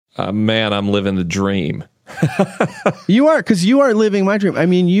Man, I'm living the dream. You are, because you are living my dream. I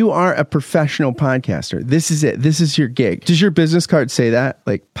mean, you are a professional podcaster. This is it. This is your gig. Does your business card say that?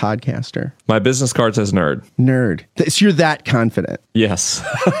 Like podcaster? My business card says nerd. Nerd. So you're that confident. Yes.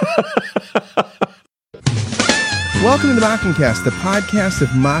 Welcome to the Mockingcast, the podcast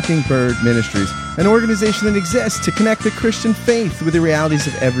of Mockingbird Ministries, an organization that exists to connect the Christian faith with the realities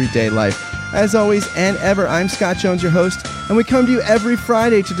of everyday life. As always and ever, I'm Scott Jones, your host, and we come to you every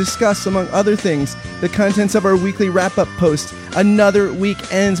Friday to discuss, among other things, the contents of our weekly wrap-up post, Another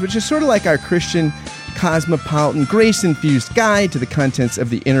Week Ends, which is sort of like our Christian, cosmopolitan, grace-infused guide to the contents of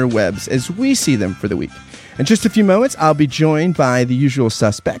the interwebs as we see them for the week. In just a few moments, I'll be joined by the usual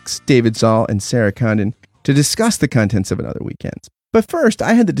suspects, David Zoll and Sarah Condon, to discuss the contents of Another Weekend. But first,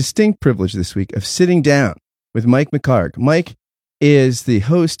 I had the distinct privilege this week of sitting down with Mike McHargue. Mike is the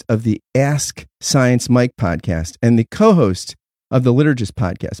host of the Ask Science Mike podcast and the co-host of the Liturgists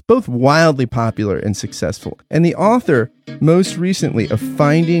podcast, both wildly popular and successful, and the author, most recently, of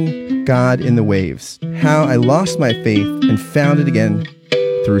Finding God in the Waves, How I Lost My Faith and Found It Again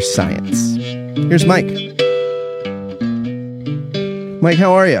Through Science. Here's Mike. Mike,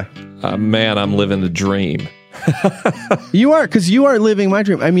 how are you? Man, I'm living the dream. You are, because you are living my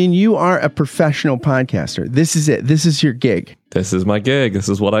dream. I mean, you are a professional podcaster. This is it. This is your gig. This is my gig. This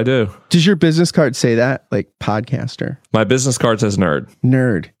is what I do. Does your business card say that? Like podcaster? My business card says nerd.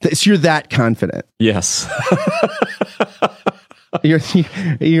 Nerd. So you're that confident. Yes. You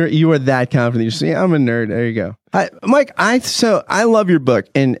are that confident. You're saying, I'm a nerd. There you go. Mike, I love your book.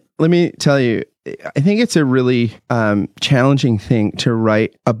 And let me tell you, I think it's a really challenging thing to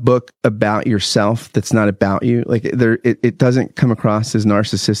write a book about yourself that's not about you. Like it doesn't come across as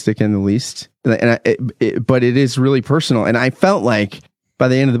narcissistic in the least, but it is really personal. And I felt like by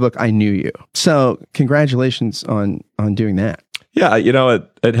the end of the book, I knew you. So congratulations on doing that. Yeah,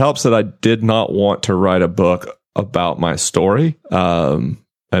 it helps that I did not want to write a book about my story, and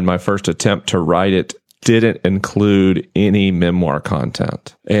my first attempt to write it didn't include any memoir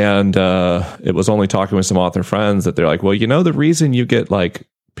content. And it was only talking with some author friends that they're like, well, the reason you get like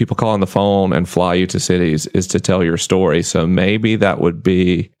people call on the phone and fly you to cities is to tell your story. So maybe that would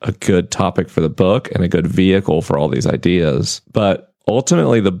be a good topic for the book and a good vehicle for all these ideas. But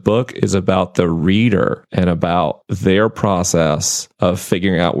ultimately, the book is about the reader and about their process of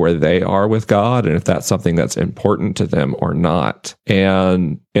figuring out where they are with God and if that's something that's important to them or not.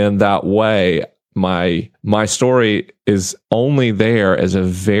 And in that way, my story is only there as a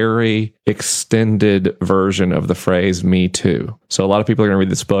very extended version of the phrase "me too." So a lot of people are going to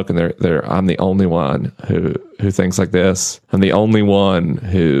read this book and I'm the only one who thinks like this. I'm the only one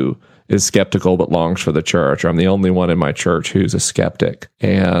who is skeptical but longs for the church, or I'm the only one in my church who's a skeptic.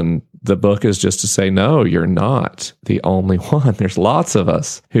 And the book is just to say, no, you're not the only one. There's lots of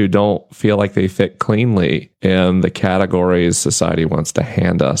us who don't feel like they fit cleanly in the categories society wants to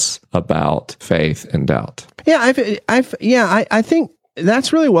hand us about faith and doubt. Yeah, I think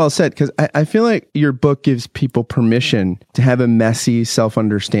that's really well said, because I feel like your book gives people permission to have a messy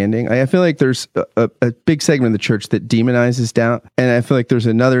self-understanding. I feel like there's a big segment of the church that demonizes doubt, and I feel like there's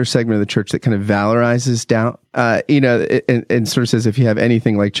another segment of the church that kind of valorizes doubt. And sort of says if you have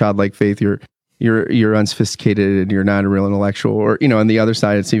anything like childlike faith, you're unsophisticated and you're not a real intellectual. Or, on the other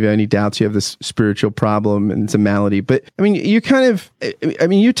side, it's if you have any doubts, you have this spiritual problem and it's a malady. But I mean, you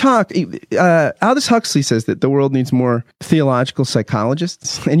talk, Aldous Huxley says that the world needs more theological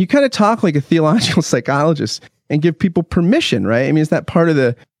psychologists, and you kind of talk like a theological psychologist and give people permission, right? I mean, is that part of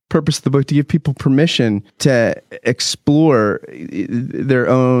the purpose of the book, to give people permission to explore their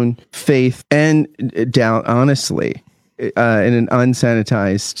own faith and doubt honestly in an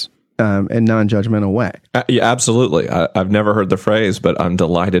unsanitized and non-judgmental way? Yeah, absolutely. I've never heard the phrase, but I'm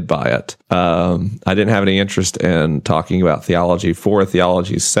delighted by it. I didn't have any interest in talking about theology for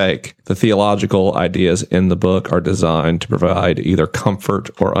theology's sake. The theological ideas in the book are designed to provide either comfort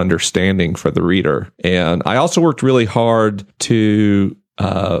or understanding for the reader. And I also worked really hard to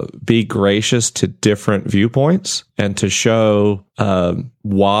be gracious to different viewpoints and to show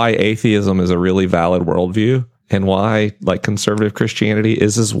why atheism is a really valid worldview, and why like conservative Christianity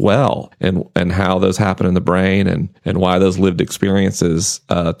is as well, and how those happen in the brain, and why those lived experiences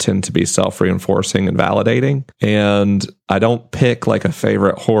tend to be self-reinforcing and validating. And I don't pick like a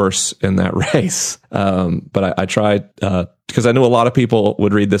favorite horse in that race, but I tried because I knew a lot of people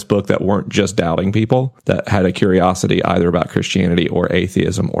would read this book that weren't just doubting people, that had a curiosity either about Christianity or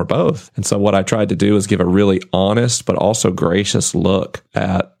atheism or both. And so what I tried to do is give a really honest but also gracious look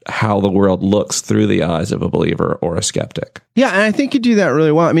at how the world looks through the eyes of a believer or a skeptic. Yeah, and I think you do that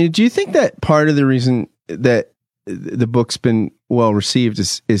really well. I mean, do you think that part of the reason that the book's been well received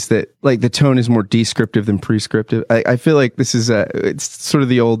is that like the tone is more descriptive than prescriptive. I feel like this is it's sort of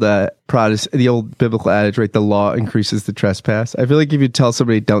the old the old biblical adage, right? The law increases the trespass. I feel like if you tell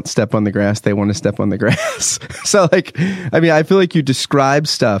somebody don't step on the grass, they want to step on the grass. So like, I mean, I feel like you describe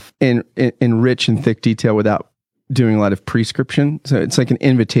stuff in rich and thick detail without doing a lot of prescription. So it's like an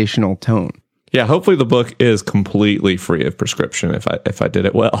invitational tone. Yeah, hopefully the book is completely free of prescription if I did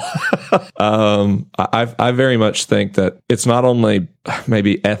it well. I very much think that it's not only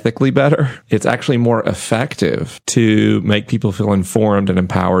maybe ethically better, it's actually more effective to make people feel informed and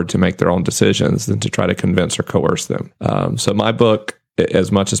empowered to make their own decisions than to try to convince or coerce them. So my book, as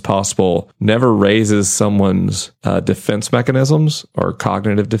much as possible, never raises someone's defense mechanisms or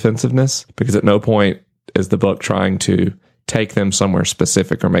cognitive defensiveness, because at no point is the book trying to take them somewhere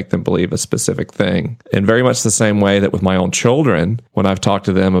specific or make them believe a specific thing. In very much the same way that with my own children, when I've talked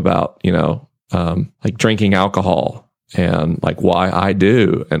to them about, like drinking alcohol and like why I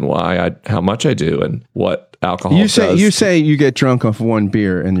do and how much I do and what alcohol does. You say you get drunk off one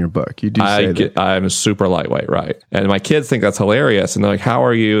beer in your book. You do say that. I'm super lightweight, right? And my kids think that's hilarious. And they're like, how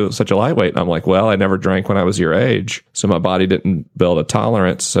are you such a lightweight? And I'm like, well, I never drank when I was your age. So my body didn't build a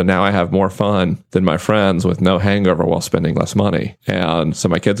tolerance. So now I have more fun than my friends with no hangover while spending less money. And so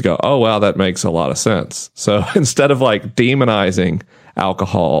my kids go, oh, wow, that makes a lot of sense. So instead of like demonizing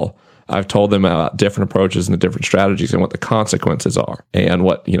alcohol, I've told them about different approaches and the different strategies and what the consequences are, and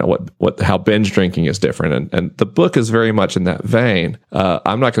how binge drinking is different. And the book is very much in that vein.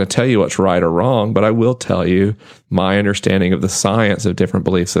 I'm not going to tell you what's right or wrong, but I will tell you my understanding of the science of different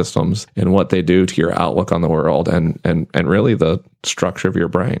belief systems and what they do to your outlook on the world and really the structure of your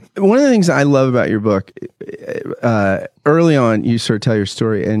brain. One of the things I love about your book, early on, you sort of tell your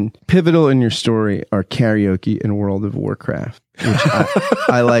story, and pivotal in your story are karaoke and World of Warcraft, which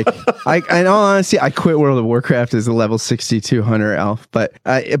I like. In all honesty, I quit World of Warcraft as a level 62 hunter elf, but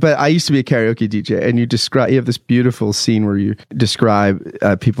I used to be a karaoke DJ, and you have this beautiful scene where you describe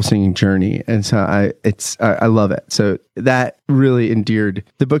people singing Journey, and so I love it. So that really endeared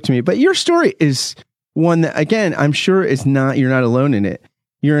the book to me. But your story is one that, again, I'm sure you're not alone in it.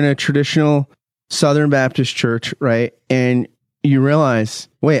 You're in a traditional Southern Baptist church, right? And you realize,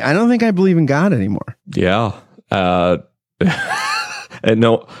 wait, I don't think I believe in God anymore. Yeah. And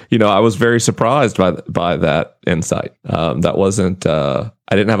no, I was very surprised by that insight. That wasn't, I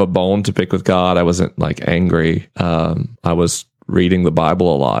didn't have a bone to pick with God. I wasn't like angry. I was reading the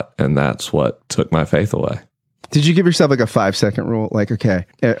Bible a lot, and that's what took my faith away. Did you give yourself like a 5-second rule? Like, okay.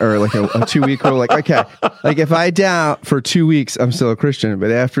 Or like a 2-week rule? Like, okay. Like if I doubt for 2 weeks, I'm still a Christian.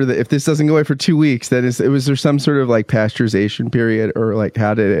 But if this doesn't go away for 2 weeks, was there some sort of like pasteurization period, or like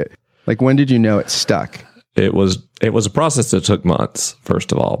when did you know it stuck? It was a process that took months,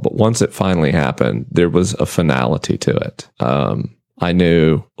 first of all. But once it finally happened, there was a finality to it. I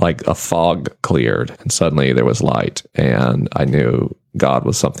knew like a fog cleared and suddenly there was light, and I knew God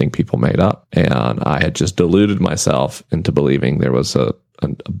was something people made up. And I had just deluded myself into believing there was a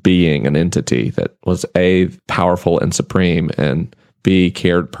being, an entity that was A, powerful and supreme, and B,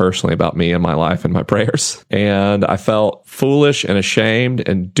 cared personally about me and my life and my prayers. And I felt foolish and ashamed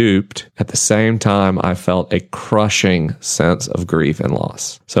and duped. At the same time, I felt a crushing sense of grief and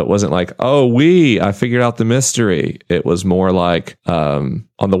loss. So it wasn't like, I figured out the mystery. It was more like, on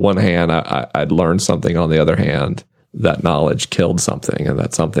the one hand, I'd learned something. On the other hand, that knowledge killed something, and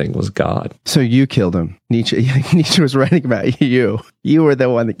that something was God. So you killed him. Nietzsche was writing about you. You were the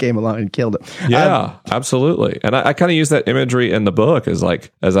one that came along and killed him. Yeah, absolutely. And I kind of use that imagery in the book as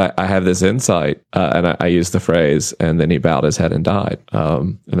I have this insight, and I use the phrase, and then he bowed his head and died.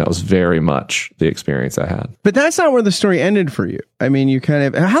 And that was very much the experience I had. But that's not where the story ended for you. I mean, you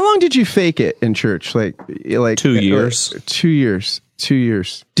how long did you fake it in church? Like 2 years. 2 years. 2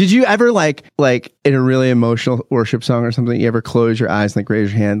 years. Did you ever like in a really emotional worship song or something, you ever close your eyes and like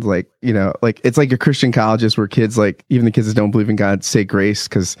raise your hand, like it's like a Christian colleges where kids, like even the kids that don't believe in God, say grace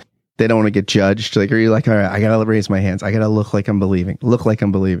because they don't want to get judged? Like, are you like, all right, I gotta raise my hands, I gotta look like I'm believing.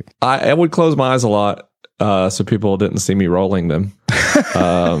 I would close my eyes a lot so people didn't see me rolling them.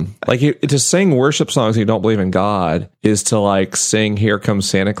 To sing worship songs you don't believe in God is to like sing Here Comes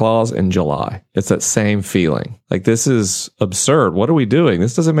Santa Claus in July. It's that same feeling. Like, this is absurd. What are we doing?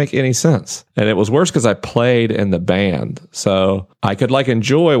 This doesn't make any sense. And it was worse because I played in the band. So I could like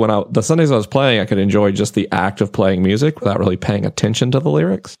enjoy the Sundays I was playing, I could enjoy just the act of playing music without really paying attention to the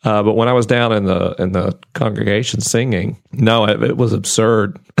lyrics. But when I was down in the congregation singing, no, it was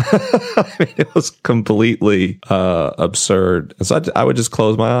absurd. I mean, it was completely absurd. And so I would just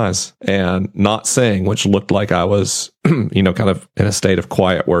close my eyes and not sing, which looked like I was, kind of in a state of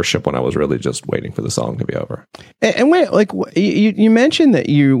quiet worship when I was really just waiting for the song to be over. And wait, like you mentioned that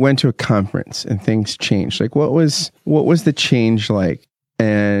you went to a conference and things changed. Like what was the change like?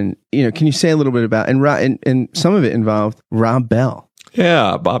 And can you say a little bit about and some of it involved Rob Bell?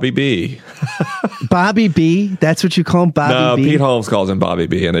 Yeah, Bobby B. Bobby B? That's what you call him, Bobby B? No, Pete Holmes calls him Bobby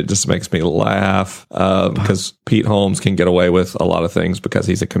B, and it just makes me laugh because Pete Holmes can get away with a lot of things because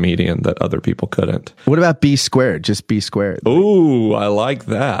he's a comedian that other people couldn't. What about B squared? Just B squared. Ooh, I like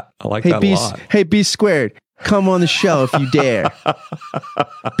that. I like that a lot. Hey, B squared. Come on the show if you dare.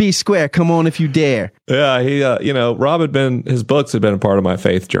 B square, come on if you dare. Yeah, he, Rob his books had been a part of my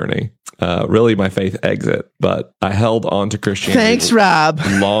faith journey, really my faith exit, but I held on to Christianity. Thanks, Rob.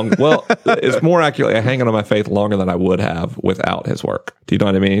 It's more accurately, I hang on to my faith longer than I would have without his work. Do you know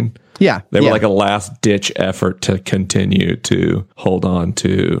what I mean? Yeah. They were like a last ditch effort to continue to hold on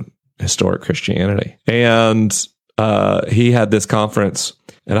to historic Christianity. And he had this conference,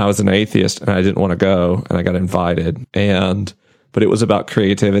 and I was an atheist and I didn't want to go, and I got invited, but it was about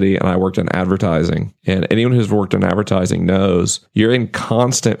creativity, and I worked in advertising, and anyone who's worked in advertising knows you're in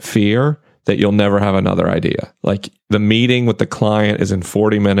constant fear that you'll never have another idea. Like the meeting with the client is in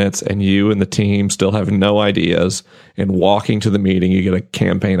 40 minutes and you and the team still have no ideas, and walking to the meeting, you get a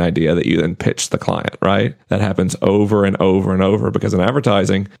campaign idea that you then pitch the client, right? That happens over and over and over because in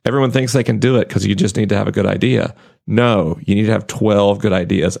advertising, everyone thinks they can do it because you just need to have a good idea. No, you need to have 12 good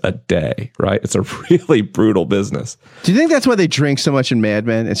ideas a day, right? It's a really brutal business. Do you think that's why they drink so much in Mad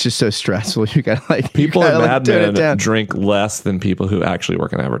Men? It's just so stressful. You gotta people in Mad Men drink less than people who actually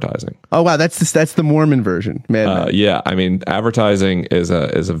work in advertising. Oh wow, that's the Mormon version. Mad Men. Yeah, I mean, advertising is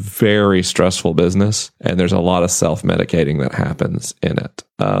a very stressful business, and there's a lot of self-medicating that happens in it.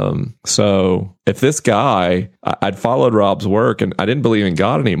 So if this guy, I'd followed Rob's work and I didn't believe in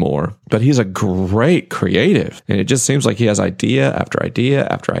God anymore, but he's a great creative. And it just seems like he has idea after idea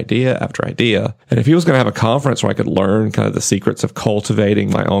after idea after idea. And if he was going to have a conference where I could learn kind of the secrets of cultivating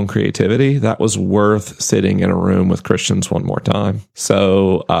my own creativity, that was worth sitting in a room with Christians one more time.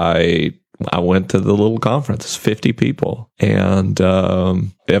 So I went to the little conference, 50 people. And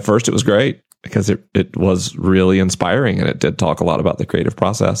at first it was great, because it was really inspiring, and it did talk a lot about the creative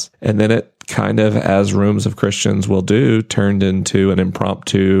process. And then it kind of, as rooms of Christians will do, turned into an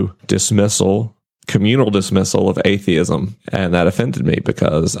impromptu dismissal, communal dismissal of atheism. And that offended me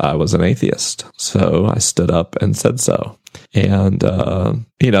because I was an atheist. So I stood up and said so. And,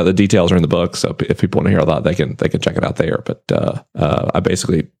 the details are in the book. So if people want to hear all that, they can check it out there. But I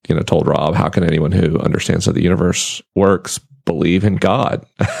basically, told Rob, how can anyone who understands how the universe works believe in God?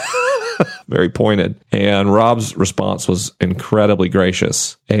 Very pointed. And Rob's response was incredibly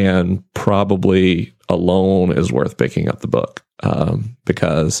gracious, and probably alone is worth picking up the book,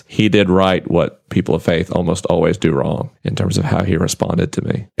 because he did right what people of faith almost always do wrong in terms of how he responded to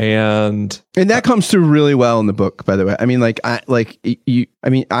me. And that comes through really well in the book, by the way. I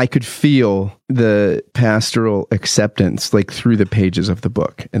mean, I could feel the pastoral acceptance through the pages of the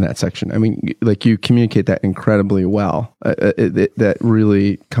book in that section. I mean, you communicate that incredibly well. That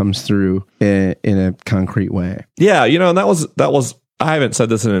really comes through in a concrete way. Yeah, and that was I haven't said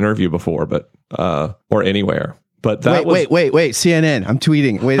this in an interview before, but or anywhere. But that wait, CNN. I'm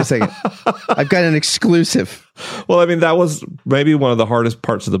tweeting. Wait a second. I've got an exclusive. Well, I mean, that was maybe one of the hardest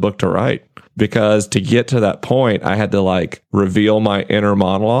parts of the book to write, because to get to that point, I had to reveal my inner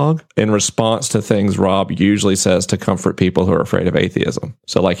monologue in response to things Rob usually says to comfort people who are afraid of atheism.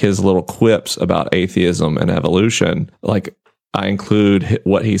 So his little quips about atheism and evolution, I include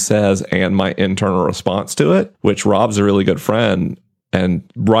what he says and my internal response to it, which Rob's a really good friend. And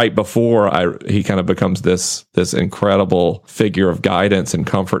right before he kind of becomes this incredible figure of guidance and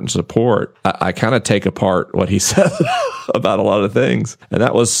comfort and support, I kind of take apart what he said about a lot of things. And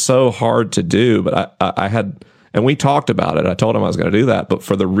that was so hard to do. But I had, and we talked about it. I told him I was going to do that. But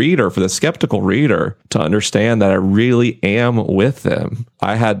for the skeptical reader to understand that I really am with them,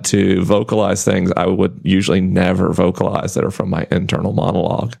 I had to vocalize things I would usually never vocalize that are from my internal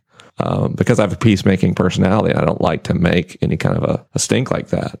monologue. Because I have a peacemaking personality, and I don't like to make any kind of a stink like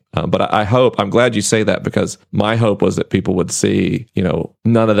that. But I'm glad you say that, because my hope was that people would see,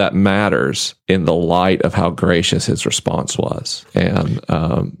 none of that matters in the light of how gracious his response was. And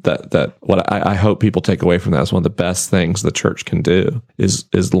that what I hope people take away from that is one of the best things the church can do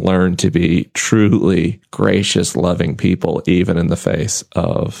is learn to be truly gracious, loving people, even in the face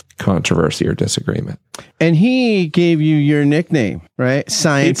of controversy or disagreement. And he gave you your nickname, right?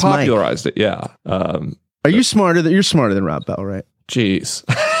 Science Mike. Popularized it, yeah. Are you smarter? You're smarter than Rob Bell, right? Jeez.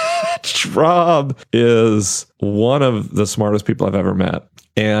 Rob is one of the smartest people I've ever met.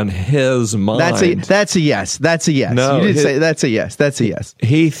 And his mind... That's a yes. That's a yes. No, you did say that's a yes. That's a yes.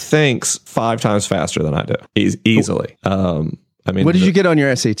 He thinks 5 times faster than I do. Easily. I mean, what did you get on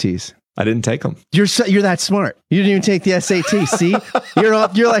your SATs? I didn't take them. You're that smart. You didn't even take the SAT. See,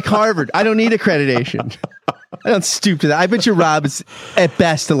 you're like Harvard. I don't need accreditation. I don't stoop to that. I bet you Rob is at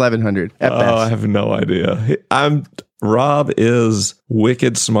best 1100. At best. I have no idea. Rob is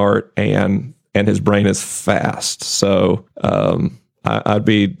wicked smart and his brain is fast. So I'd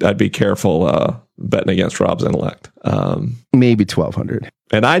be careful betting against Rob's intellect. Maybe 1200.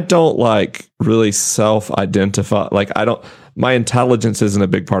 And I don't really self-identify. My intelligence isn't a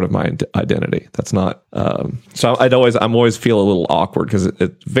big part of my identity. That's not. So I'm always feel a little awkward because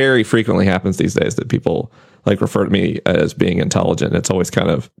it very frequently happens these days that people refer to me as being intelligent. It's always kind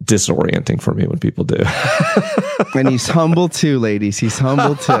of disorienting for me when people do. And he's humble too, ladies. He's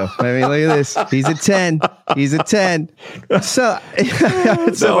humble too. I mean, look at this. He's a 10. He's a 10. So,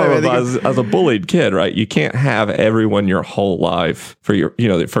 as a bullied kid, right? You can't have everyone your whole life for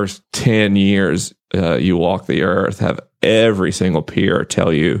the first 10 years you walk the earth, have every single peer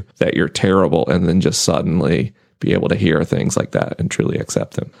tell you that you're terrible, and then just suddenly be able to hear things like that and truly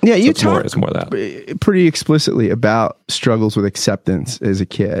accept them. Yeah, you talk more that pretty explicitly about struggles with acceptance as a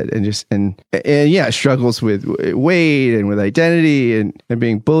kid, and struggles with weight and with identity and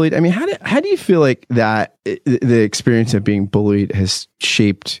being bullied. I mean, how do you feel like that the experience of being bullied has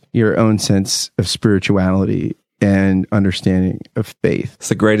shaped your own sense of spirituality and understanding of faith? It's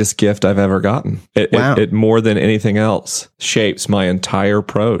the greatest gift I've ever gotten. It more than anything else shapes my entire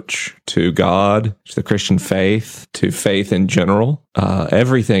approach to God, to the Christian faith, to faith in general.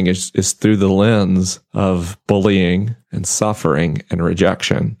 Everything is through the lens of bullying and suffering and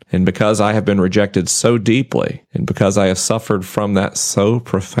rejection. And because I have been rejected so deeply, and because I have suffered from that so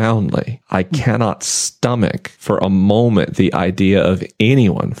profoundly, I cannot stomach for a moment the idea of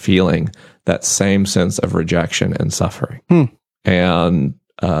anyone feeling that same sense of rejection and suffering. And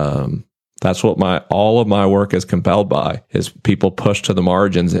that's what all of my work is compelled by, is people pushed to the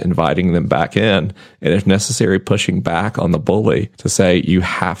margins, inviting them back in, and if necessary, pushing back on the bully to say, you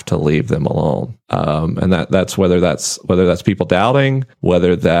have to leave them alone. And that's whether that's people doubting,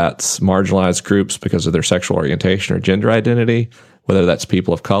 whether that's marginalized groups because of their sexual orientation or gender identity, whether that's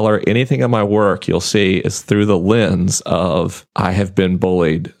people of color. Anything in my work you'll see is through the lens of, I have been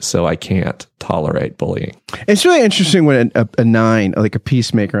bullied, so I can't tolerate bullying. It's really interesting when a 9, like a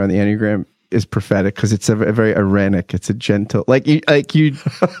peacemaker on the Enneagram, is prophetic, because it's a very irenic. It's a gentle, like I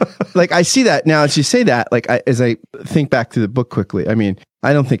see that now as you say that. As I think back to the book quickly, I mean,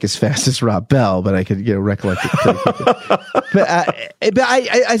 I don't think as fast as Rob Bell, but I could recollect it pretty quickly.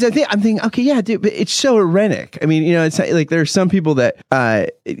 I'm thinking, okay, yeah, dude, but it's so irenic. I mean, it's like there are some people that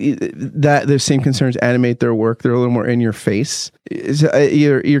those same concerns animate their work. They're a little more in your face.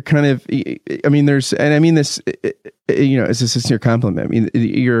 You're kind of, I mean, this, as a sincere compliment. I mean,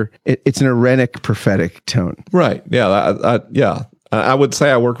 it's an irenic prophetic tone. Right. Yeah. I would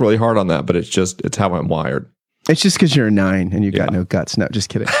say I work really hard on that, but it's how I'm wired. It's just because you're a 9 and you got no guts. No, just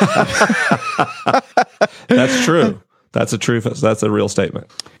kidding. That's true. That's a real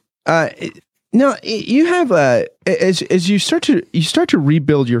statement. No, you have as you start to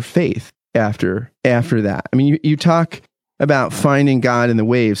rebuild your faith after that. I mean, you talk about finding God in the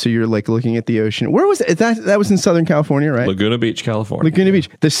waves. So you're looking at the ocean. Where was it? That was in Southern California, right? Laguna Beach, California. Laguna Beach.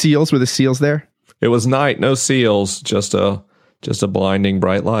 The seals, were the seals there? It was night, no seals, just a blinding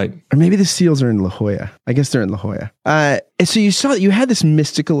bright light. Or maybe the seals are in La Jolla. I guess they're in La Jolla. And so you had this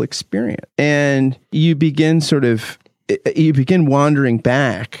mystical experience, and you begin wandering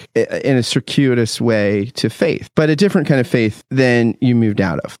back in a circuitous way to faith, but a different kind of faith than you moved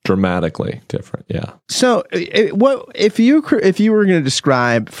out of. Dramatically different, yeah. So what if you were going to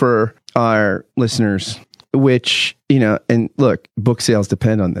describe for our listeners, which, and look, book sales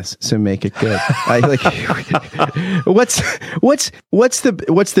depend on this, so make it good. What's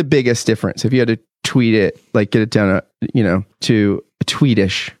the biggest difference if you had to tweet it, get it down, to a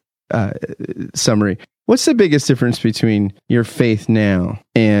tweetish summary? What's the biggest difference between your faith now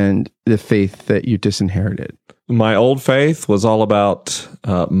and the faith that you disinherited? My old faith was all about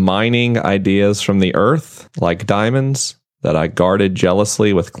mining ideas from the earth, like diamonds, that I guarded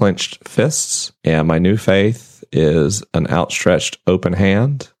jealously with clenched fists. And my new faith is an outstretched open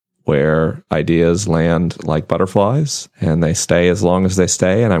hand where ideas land like butterflies and they stay as long as they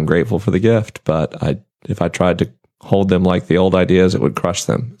stay. And I'm grateful for the gift. But if I tried to hold them like the old ideas, it would crush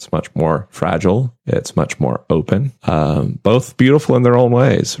them. It's much more fragile. It's much more open. Both beautiful in their own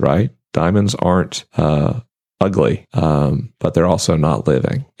ways, right? Diamonds aren't ugly, but they're also not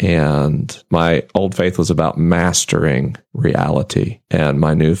living. And my old faith was about mastering reality, and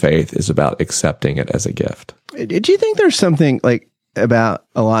my new faith is about accepting it as a gift. Do you think there's something like about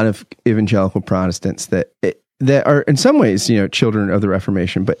a lot of evangelical Protestants that are in some ways, children of the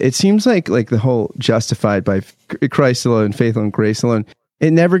Reformation, but it seems like the whole justified by Christ alone, faith alone, grace alone,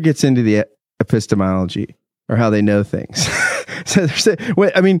 it never gets into the epistemology or how they know things. So as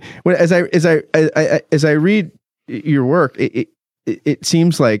I read your work, it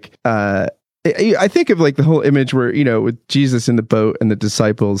seems like I think of like the whole image where with Jesus in the boat and the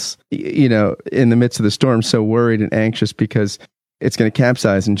disciples in the midst of the storm, so worried and anxious because it's going to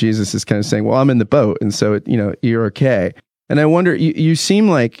capsize, and Jesus is kind of saying, well, I'm in the boat, and so you're okay. And I wonder, you seem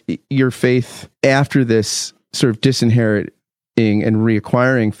like your faith after this sort of disinheriting and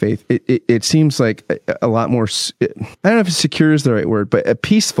reacquiring faith, it seems like a lot more, I don't know if secure is the right word, but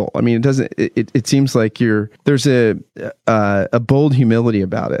peaceful. I mean, it seems like there's a bold humility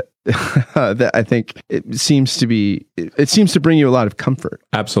about it that I think it seems to bring you a lot of comfort.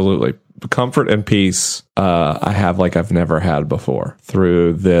 Absolutely. Comfort and peace I have like I've never had before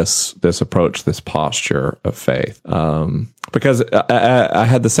through this approach, this posture of faith. Because I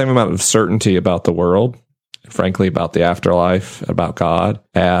had the same amount of certainty about the world, frankly, about the afterlife, about God,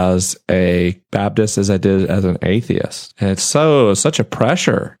 as a Baptist as I did as an atheist. And it's such a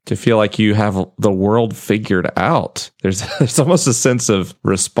pressure to feel like you have the world figured out. There's almost a sense of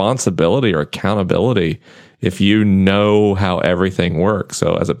responsibility or accountability if you know how everything works.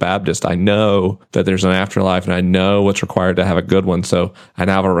 So as a Baptist, I know that there's an afterlife, and I know what's required to have a good one. So I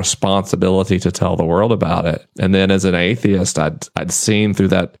now have a responsibility to tell the world about it. And then as an atheist, I'd seen through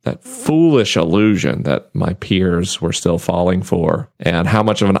that foolish illusion that my peers were still falling for, and how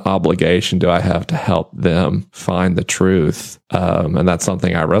much of an obligation do I have to help them find the truth? And that's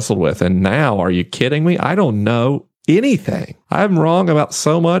something I wrestled with. And now, are you kidding me? I don't know anything. I'm wrong about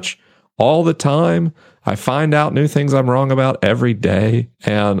so much all the time. I find out new things I'm wrong about every day,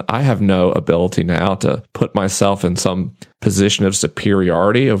 and I have no ability now to put myself in some position of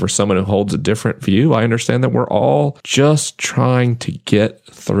superiority over someone who holds a different view. I understand that we're all just trying to get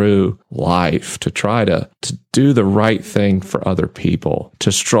through life, to try to do the right thing for other people,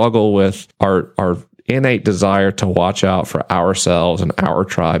 to struggle with our innate desire to watch out for ourselves and our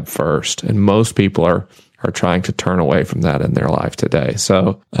tribe first. And most people are trying to turn away from that in their life today.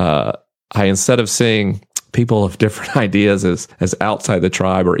 So, instead of seeing people of different ideas as outside the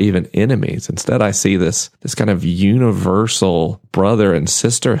tribe or even enemies, instead I see this kind of universal brother and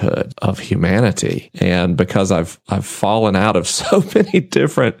sisterhood of humanity. And because I've fallen out of so many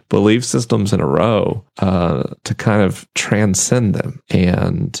different belief systems in a row, to kind of transcend them.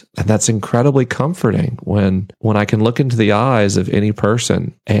 And that's incredibly comforting when I can look into the eyes of any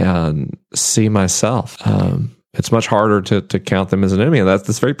person and see myself. It's much harder to count them as an enemy, and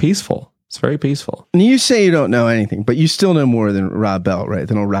that's very peaceful. It's very peaceful. And you say you don't know anything, but you still know more than Rob Bell, right?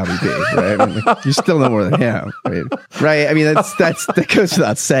 Than old Robbie B, right? I mean, you still know more than him, right? I mean, that goes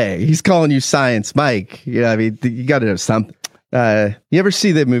without saying. He's calling you Science Mike. I mean, you got to know something. You ever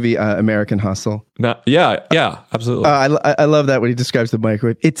see the movie American Hustle? No, yeah, absolutely. I love that when he describes the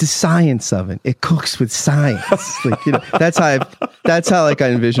microwave. It's a science oven. It cooks with science. That's how I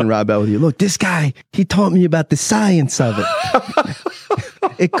envision Rob Bell with you. Look, this guy, he taught me about the science of it.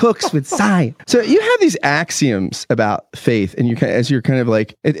 It cooks with science. So you have these axioms about faith, and you're kind of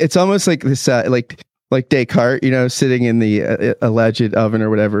like, it's almost like this, like Descartes, sitting in the alleged oven or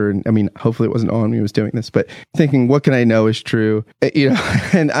whatever. And I mean, hopefully it wasn't on when he was doing this, but thinking, what can I know is true? And you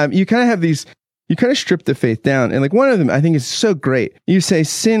kind of have these, you kind of strip the faith down. And like one of them, I think is so great. You say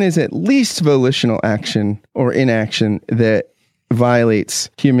sin is at least volitional action or inaction that violates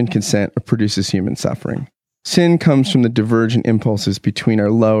human consent or produces human suffering. Sin comes from the divergent impulses between our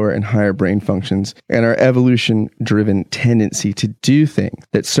lower and higher brain functions and our evolution-driven tendency to do things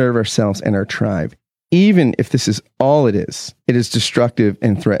that serve ourselves and our tribe. Even if this is all it is destructive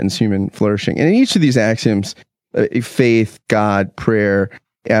and threatens human flourishing. And in each of these axioms, faith, God, prayer,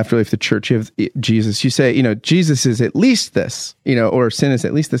 afterlife, the church, you have Jesus. You say, Jesus is at least this, or sin is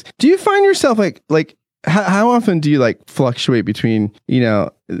at least this. Do you find yourself like how often do you like fluctuate between,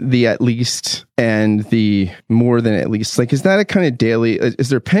 the at least and the more than at least? Like, is that a kind of daily, is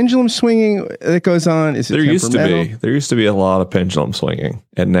there pendulum swinging that goes on? Is it there used to be a lot of pendulum swinging,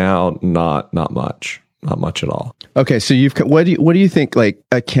 and now not much at all. Okay. So what do you think like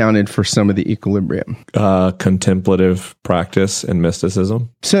accounted for some of the equilibrium? Contemplative practice and mysticism.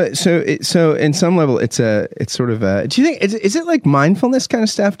 So in some level, it's sort of do you think, is it like mindfulness kind of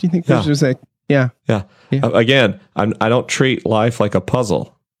stuff? Do you think there's just like, yeah. Again, I don't treat life like a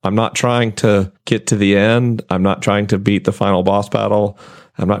puzzle. I'm not trying to get to the end. I'm not trying to beat the final boss battle.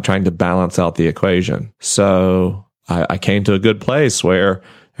 I'm not trying to balance out the equation. So I came to a good place where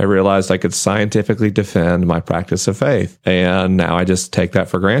I realized I could scientifically defend my practice of faith. And now I just take that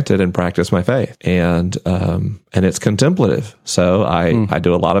for granted and practice my faith. And it's contemplative. So I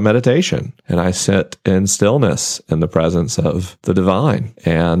do a lot of meditation, and I sit in stillness in the presence of the divine.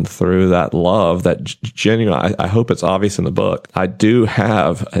 And through that love, that genuine, I hope it's obvious in the book, I do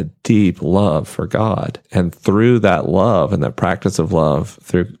have a deep love for God. And through that love and that practice of love,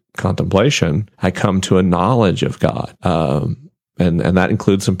 through contemplation, I come to a knowledge of God. And that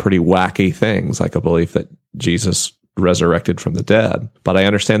includes some pretty wacky things, like a belief that Jesus resurrected from the dead. But I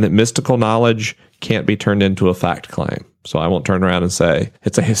understand that mystical knowledge can't be turned into a fact claim. So I won't turn around and say,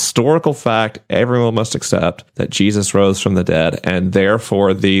 it's a historical fact everyone must accept that Jesus rose from the dead, and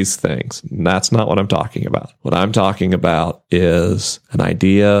therefore these things. And that's not what I'm talking about. What I'm talking about is an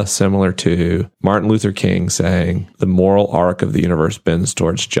idea similar to Martin Luther King saying, the moral arc of the universe bends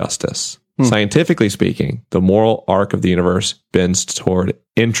towards justice. Scientifically speaking, the moral arc of the universe bends toward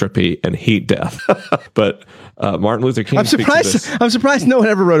entropy and heat death. But Martin Luther King. I'm surprised no one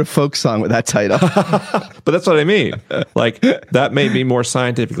ever wrote a folk song with that title. But that's what I mean. Like, that may be more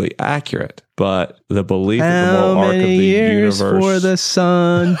scientifically accurate. But the belief of the moral arc of the universe. Before the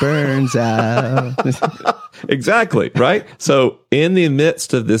sun burns out. Exactly, right? So in the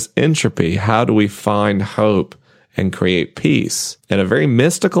midst of this entropy, how do we find hope and create peace? And a very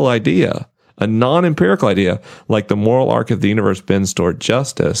mystical idea, a non-empirical idea, like the moral arc of the universe bends toward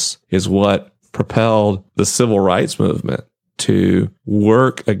justice, is what propelled the civil rights movement to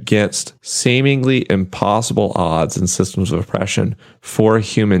work against seemingly impossible odds and systems of oppression for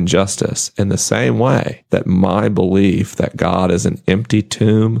human justice, in the same way that my belief that God is an empty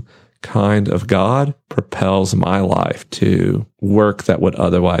tomb kind of God propels my life to work that would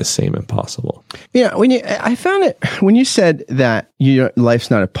otherwise seem impossible. Yeah, I found it when you said that life's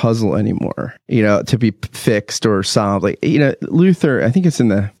not a puzzle anymore, to be fixed or solved. Like, Luther, I think it's in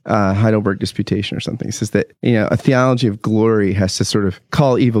the Heidelberg Disputation or something, says that a theology of glory has to sort of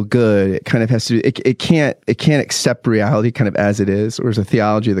call evil good. It kind of has to. It can't accept reality kind of as it is, whereas a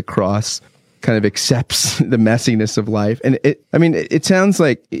theology of the cross kind of accepts the messiness of life. And it sounds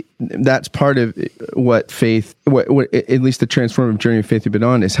like that's part of what faith, what at least the transformative journey of faith you've been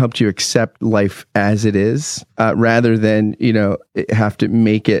on, has helped you accept life as it is, rather than, have to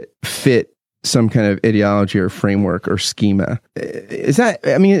make it fit some kind of ideology or framework or schema. Does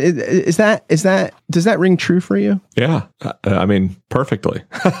that ring true for you? Yeah. Perfectly.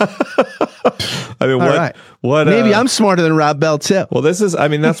 Right. Maybe I'm smarter than Rob Bell too. Well,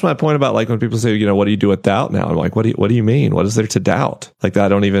 that's my point about, like, when people say, what do you do with doubt now? I'm like, what do you mean? What is there to doubt? Like,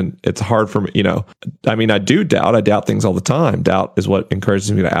 it's hard for me, I do doubt. I doubt things all the time. Doubt is what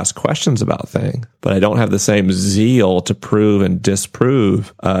encourages me to ask questions about things, but I don't have the same zeal to prove and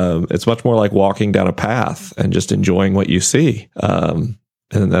disprove. It's much more like walking down a path and just enjoying what you see.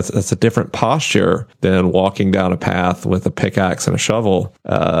 And that's a different posture than walking down a path with a pickaxe and a shovel,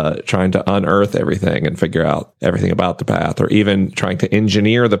 trying to unearth everything and figure out everything about the path, or even trying to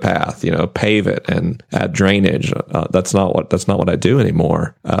engineer the path, pave it and add drainage. That's not what I do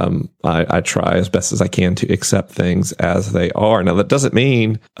anymore. I try as best as I can to accept things as they are. Now, that doesn't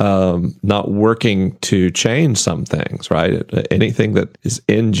mean not working to change some things, right? Anything that is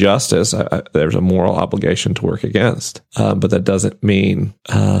injustice, there's a moral obligation to work against. But that doesn't mean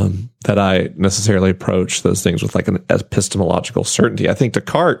that I necessarily approach those things with like an epistemological certainty. I think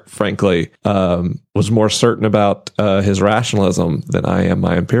Descartes, frankly, was more certain about his rationalism than I am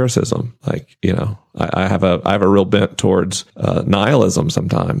my empiricism. Like, I have a real bent towards nihilism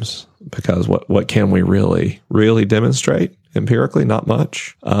sometimes, because what can we really demonstrate empirically? Not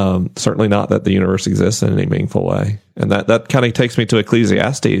much. Certainly not that the universe exists in any meaningful way. And that kind of takes me to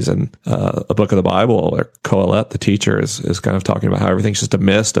Ecclesiastes, and a book of the Bible where Kohelet, the teacher, is kind of talking about how everything's just a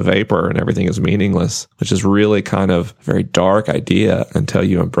mist, a vapor, and everything is meaningless, which is really kind of a very dark idea until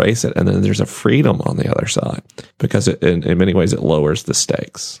you embrace it. And then there's a freedom on the other side, because in many ways it lowers the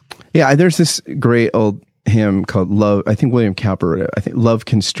stakes. Yeah, there's this great old hymn called Love. I think William Cowper wrote it. I think Love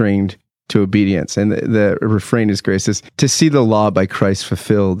Constrained to Obedience. And the refrain is great. It says, to see the law by Christ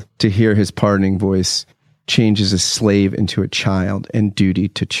fulfilled, to hear his pardoning voice, changes a slave into a child, and duty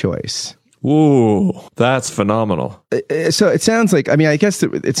to choice. Ooh, that's phenomenal. So it sounds like, I guess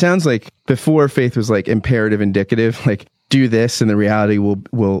it sounds like before faith was like imperative, indicative, like do this and the reality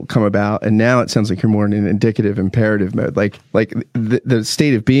will come about. And now it sounds like you're more in an indicative, imperative mode. Like the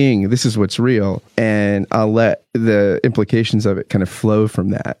state of being, this is what's real, and I'll let the implications of it kind of flow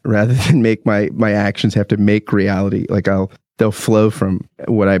from that, rather than make my actions have to make reality. Like they'll flow from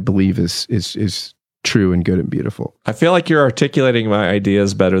what I believe is true and good and beautiful. I feel like you're articulating my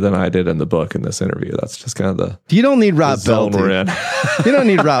ideas better than I did in the book in this interview. That's just kind of the You don't need Rob Bell, zone we're dude. in. You don't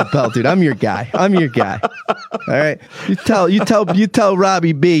need Rob Bell, dude. I'm your guy. All right. You tell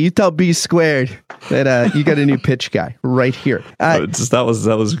Robbie B. You tell B squared that you got a new pitch guy right here. That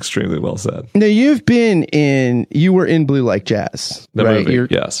was extremely well said. Now you were in Blue Like Jazz, The right?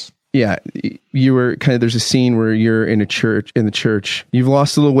 movie, yes. Yeah, you were kind of. There's a scene where you're in the church. You've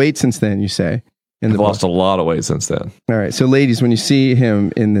lost a little weight since then, you say. I've lost a lot of weight since then. All right, so ladies, when you see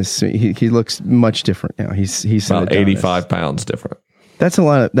him in this, he looks much different now. He's about 85 pounds different. That's a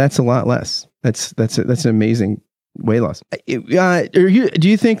lot less. That's an amazing weight loss. Do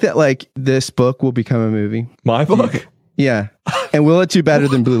you think that like this book will become a movie? My book? Yeah, and will it do better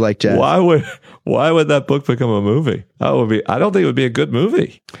than Blue Like Jazz? Why would that book become a movie? I don't think it would be a good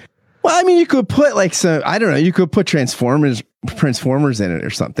movie. Well, I mean, you could put like you could put Transformers in it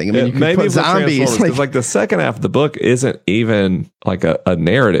or something. I mean, you could maybe put zombies. Like the second half of the book isn't even like a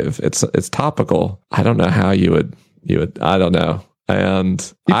narrative. It's topical. I don't know how you would. I don't know. And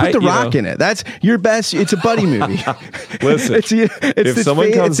you put The Rock in it. That's your best. It's a buddy movie. Listen, it's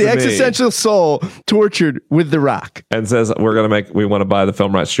the existential soul tortured with The Rock and says we want to buy the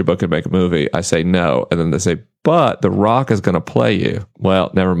film rights to your book and make a movie, I say no, and then they say, but The Rock is going to play you.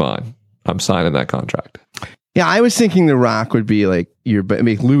 Well, never mind. I'm signing that contract. Yeah, I was thinking The Rock would be like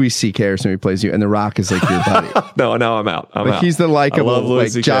Louis C.K. or somebody plays you, and The Rock is like your buddy. No, I'm out. He's the likable,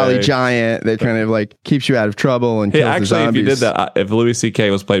 like jolly giant that kind of like keeps you out of trouble and kills the zombies. If you did that, if Louis C.K.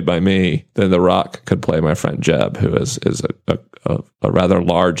 was played by me, then The Rock could play my friend Jeb, who is a rather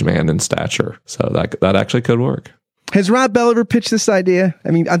large man in stature. So that actually could work. Has Rob Bell ever pitched this idea?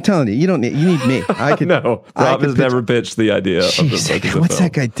 I mean, I'm telling you, you need me. No, Rob has never pitched the idea of the book. What's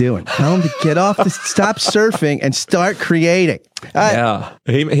that guy doing? Tell him to get off stop surfing and start creating. Yeah,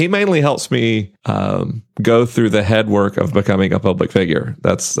 he mainly helps me go through the head work of becoming a public figure.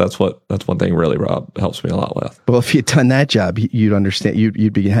 That's one thing really Rob helps me a lot with. Well, if you'd done that job, you'd understand.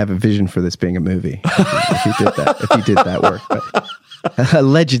 You'd have a vision for this being a movie if he did that. If he did that work, but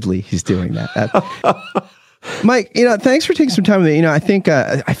allegedly he's doing that. Mike, thanks for taking some time with me. I think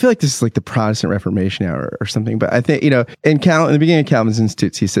I feel like this is like the Protestant Reformation hour or something. But I think in the beginning of Calvin's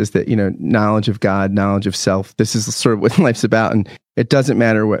Institutes, he says that knowledge of God, knowledge of self. This is sort of what life's about, and it doesn't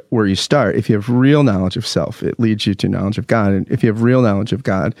matter where you start. If you have real knowledge of self, it leads you to knowledge of God, and if you have real knowledge of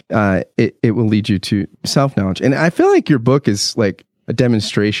God, it will lead you to self knowledge. And I feel like your book is like a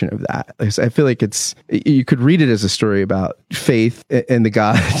demonstration of that. I feel like you could read it as a story about faith and the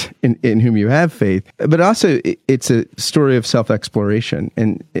God in whom you have faith, but also it's a story of self-exploration.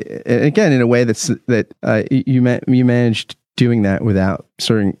 And again, in a way that you managed doing that without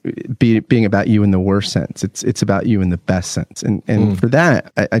sort of being about you in the worst sense. It's about you in the best sense. And for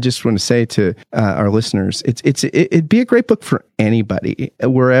that, I just want to say to our listeners, it'd be a great book for anybody,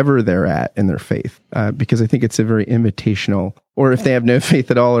 wherever they're at in their faith, because I think it's a very invitational, or if they have no faith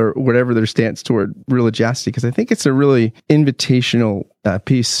at all, or whatever their stance toward religiosity, because I think it's a really invitational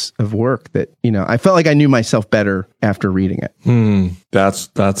piece of work that, I felt like I knew myself better after reading it.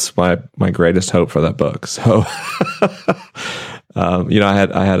 That's my greatest hope for that book. So, I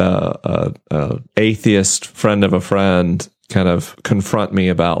had a atheist friend of a friend kind of confront me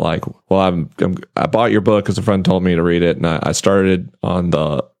about like, well, I bought your book because a friend told me to read it, and I started on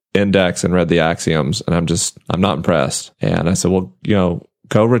the index and read the axioms, and I'm not impressed. And I said, well,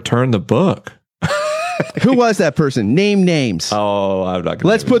 go return the book. Who was that person? Name names. Oh, I'm not going to.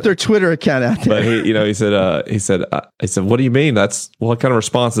 Let's put their Twitter account out there. But he said, what do you mean? What kind of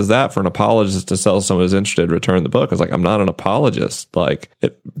response is that for an apologist to tell someone who's interested, return the book? I was like, I'm not an apologist. Like,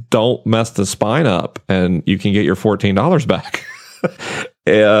 don't mess the spine up and you can get your $14 back.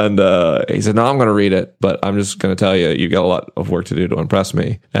 And he said, no, I'm going to read it, but I'm just going to tell you got a lot of work to do to impress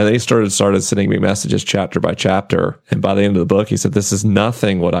me. And then he started sending me messages chapter by chapter. And by the end of the book, he said, this is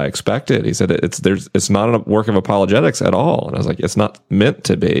nothing what I expected. He said, it's not a work of apologetics at all. And I was like, it's not meant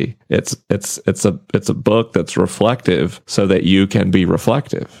to be. It's a book that's reflective so that you can be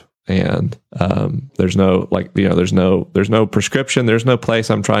reflective. And there's no prescription. There's no place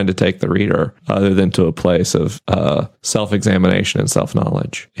I'm trying to take the reader other than to a place of self-examination and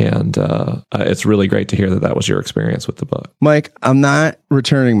self-knowledge. And it's really great to hear that was your experience with the book. Mike, I'm not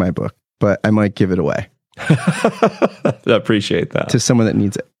returning my book, but I might give it away. I appreciate that. To someone that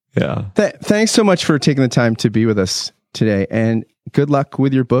needs it. Yeah. Thanks so much for taking the time to be with us today, and good luck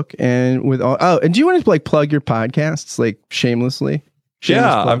with your book and with all. Oh, and do you want to plug your podcasts shamelessly?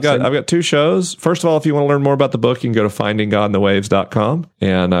 Yeah, I've got 2 shows. First of all, if you want to learn more about the book, you can go to findinggodinthewaves.com.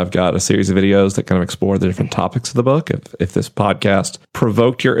 And I've got a series of videos that kind of explore the different topics of the book. If this podcast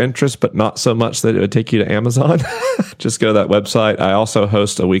provoked your interest, but not so much that it would take you to Amazon, just go to that website. I also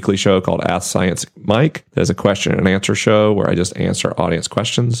host a weekly show called Ask Science Mike. There's a question and answer show where I just answer audience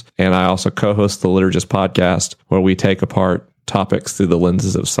questions. And I also co-host the Liturgist podcast, where we take apart topics through the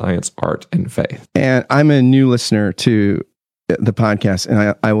lenses of science, art, and faith. And I'm a new listener to the podcast,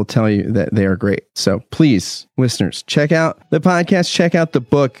 and I will tell you that they are great. So please, listeners, check out the podcast, check out the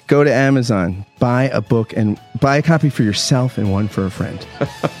book, go to Amazon, buy a book, and buy a copy for yourself and one for a friend.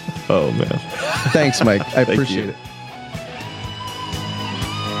 Oh, man. Thanks, Mike. I appreciate it.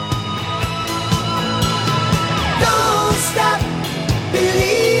 Don't stop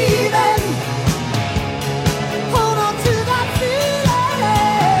believing. Hold on to that feeling.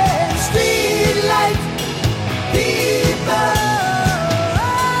 Street lights, people.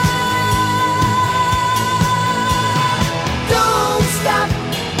 Don't stop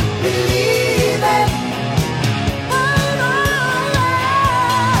believing. Hold on.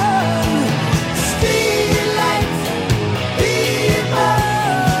 Street lights, people.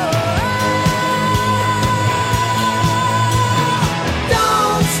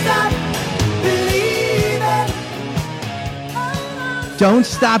 Don't stop believing. Don't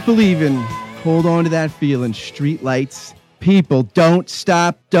stop believing. Hold on to that feeling. Street lights, people. Don't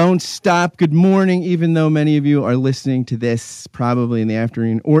stop. Don't stop. Good morning, even though many of you are listening to this probably in the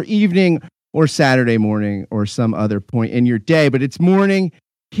afternoon or evening or Saturday morning or some other point in your day. But it's morning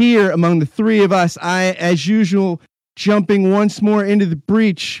here among the three of us. I, as usual, jumping once more into the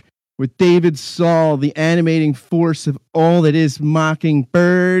breach with David Saul, the animating force of all that is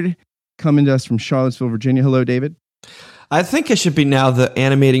Mockingbird, coming to us from Charlottesville, Virginia. Hello, David. I think I should be now the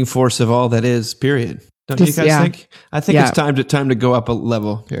animating force of all that is, period. Don't you guys think? I think it's time to go up a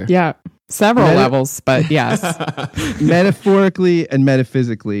level here. Yeah, several levels, but yes. Metaphorically and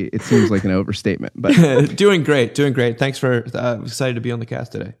metaphysically, it seems like an overstatement. But Doing great. Thanks for excited to be on the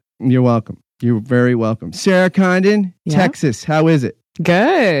cast today. You're welcome. You're very welcome. Sarah Condon, Texas. How is it?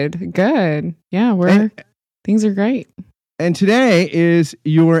 Good. Yeah, things are great. And today is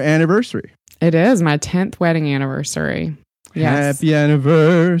your anniversary. It is my 10th wedding anniversary. Yes. Happy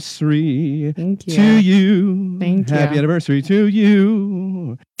anniversary Thank you. to you. Thank you. Happy anniversary to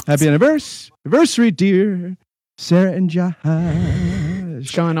you. Happy anniversary, dear Sarah and Josh.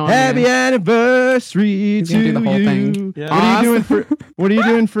 What's going on? Happy anniversary He's to gonna do the whole you. thing. Yeah. What are you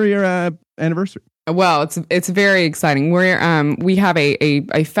doing for your anniversary? Well, it's very exciting. We have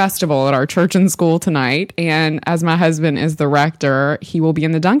a festival at our church and school tonight, and as my husband is the rector, he will be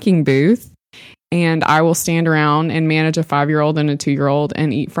in the dunking booth, and I will stand around and manage a 5-year-old and a 2-year-old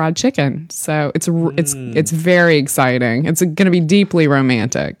and eat fried chicken. So it's very exciting. It's going to be deeply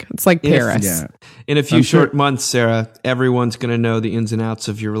romantic. It's like Paris. In a few short months, Sarah, everyone's going to know the ins and outs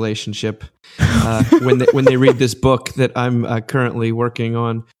of your relationship when they read this book that I'm currently working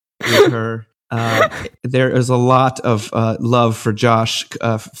on with her. There is a lot of love for Josh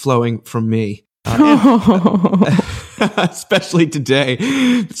flowing from me. Especially today.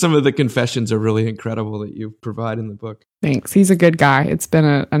 Some of the confessions are really incredible that you provide in the book. Thanks. He's a good guy. It's been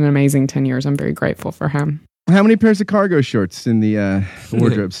an amazing 10 years. I'm very grateful for him. How many pairs of cargo shorts in the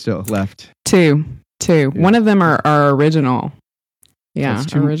wardrobe still left? Two. One of them are original. Yeah,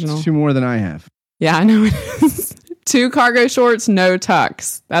 original. It's 2 more than I have. Yeah, I know it is. 2 cargo shorts, no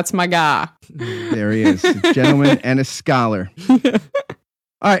tucks. That's my guy. There he is, a gentleman and a scholar.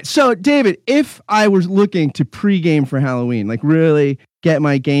 All right, so David, if I was looking to pregame for Halloween, like really get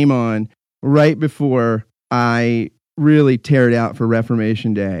my game on right before I really tear it out for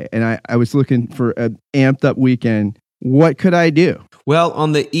Reformation Day, and I was looking for an amped up weekend, what could I do? Well,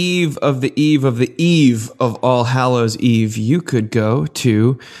 on the eve of the eve of the eve of All Hallows Eve, you could go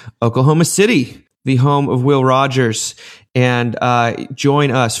to Oklahoma City, the home of Will Rogers, and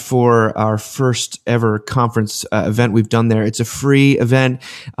join us for our first ever conference event we've done there. It's a free event,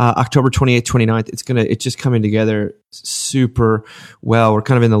 October 28th, 29th. It's just coming together super well. We're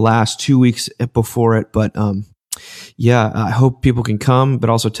kind of in the last 2 weeks before it, but I hope people can come, but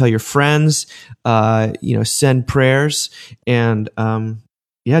also tell your friends, send prayers, and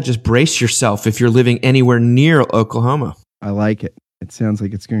just brace yourself if you're living anywhere near Oklahoma. I like it. It sounds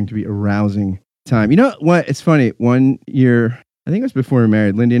like it's going to be a rousing time. You know what? It's funny. One year, I think it was before we were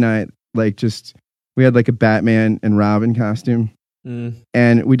married, Lindy and I, we had like a Batman and Robin costume.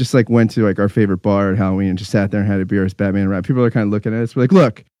 And we just went to our favorite bar at Halloween and just sat there and had a beer as Batman and Robin. People are kind of looking at us. We're like,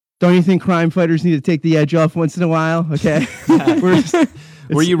 look, don't you think crime fighters need to take the edge off once in a while? Okay.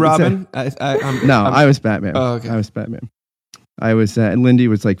 Were you Robin? I was Batman. Oh, okay. I was Batman. I was, and Lindy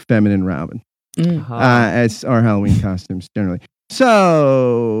was like feminine Robin, as our Halloween costumes generally.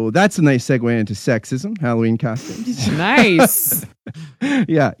 So that's a nice segue into sexism, Halloween costumes. Nice.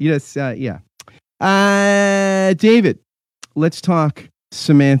 Yeah. Yes. Yeah. David, let's talk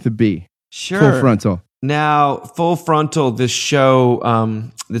Samantha Bee. Sure. Full Frontal. Now, Full Frontal, this show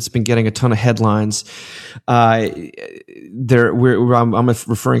that's been getting a ton of headlines. I'm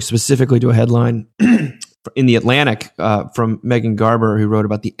referring specifically to a headline in the Atlantic from Megan Garber, who wrote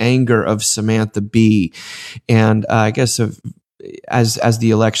about the anger of Samantha Bee, and I guess as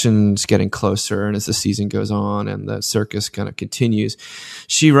the election's getting closer and as the season goes on and the circus kind of continues,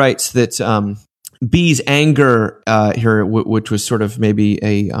 she writes that Bee's anger here, which was sort of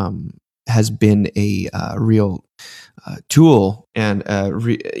maybe has been a real tool, and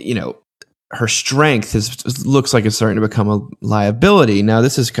her strength looks like it's starting to become a liability. Now,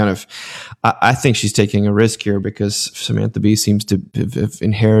 this is kind of, I think she's taking a risk here because Samantha Bee seems to have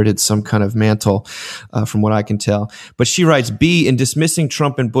inherited some kind of mantle, from what I can tell. But she writes, Bee, in dismissing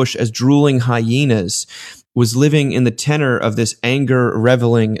Trump and Bush as drooling hyenas, was living in the tenor of this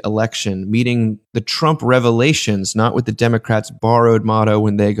anger-reveling election, meeting the Trump revelations, not with the Democrats' borrowed motto,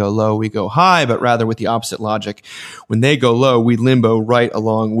 when they go low, we go high, but rather with the opposite logic. When they go low, we limbo right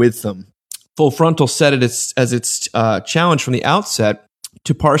along with them. Full Frontal said it as its challenge from the outset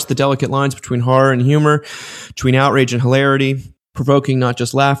to parse the delicate lines between horror and humor, between outrage and hilarity, provoking not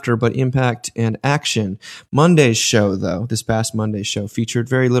just laughter, but impact and action. Monday's show, though, this past Monday's show, featured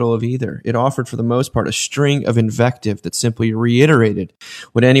very little of either. It offered, for the most part, a string of invective that simply reiterated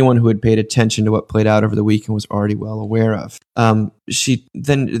what anyone who had paid attention to what played out over the weekend was already well aware of. Garber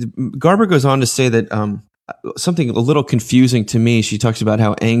goes on to say that something a little confusing to me. She talks about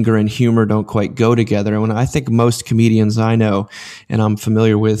how anger and humor don't quite go together. And when I think most comedians I know and I'm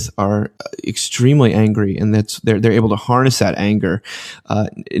familiar with are extremely angry, and they're able to harness that anger. I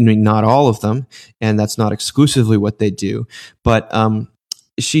mean, not all of them, and that's not exclusively what they do. But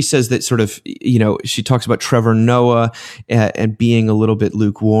she says that sort of, she talks about Trevor Noah and being a little bit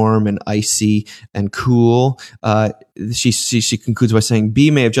lukewarm and icy and cool. She concludes by saying,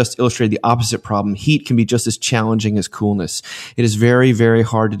 Bee may have just illustrated the opposite problem. Heat can be just as challenging as coolness. It is very, very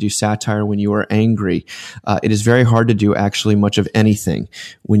hard to do satire when you are angry. It is very hard to do actually much of anything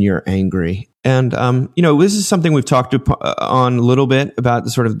when you're angry. And, this is something we've talked on a little bit about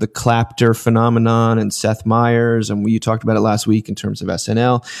the sort of the clapter phenomenon and Seth Meyers. And you talked about it last week in terms of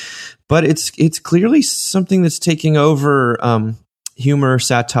SNL, but it's clearly something that's taking over, humor,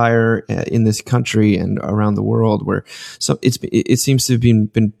 satire in this country and around the world, where it seems to have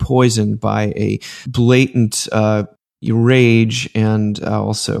been poisoned by a blatant, rage and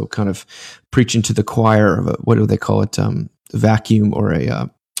also kind of preaching to the choir of what do they call it? Vacuum or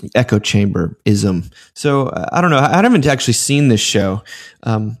echo chamber ism. So I don't know. I haven't actually seen this show.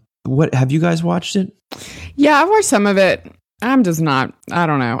 What have you guys watched it? Yeah, I've watched some of it. I'm just not. I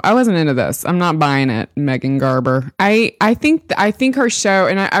don't know. I wasn't into this. I'm not buying it, Megan Garber. I think her show,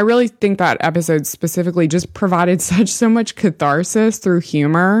 and I really think that episode specifically just provided so much catharsis through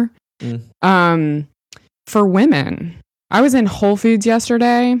humor. For women. I was in Whole Foods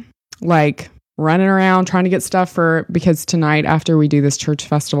yesterday, like running around trying to get stuff because tonight, after we do this church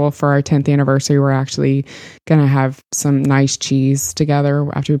festival for our 10th anniversary, we're actually going to have some nice cheese together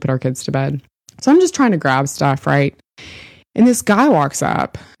after we put our kids to bed. So I'm just trying to grab stuff, right? And this guy walks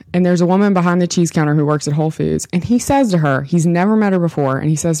up, and there's a woman behind the cheese counter who works at Whole Foods. And he says to her, he's never met her before, and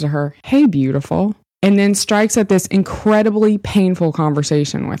he says to her, "Hey, beautiful." And then strikes up this incredibly painful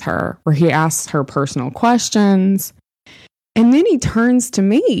conversation with her, where he asks her personal questions. And then he turns to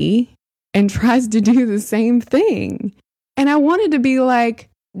me and tries to do the same thing. And I wanted to be like,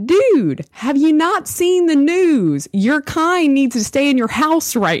 dude, have you not seen the news? Your kind needs to stay in your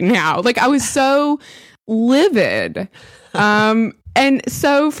house right now. Like, I was so livid. And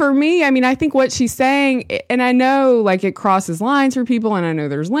so for me, I mean, I think what she's saying, and I know like it crosses lines for people, and I know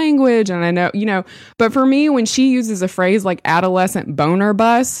there's language, and I know, but for me, when she uses a phrase like adolescent boner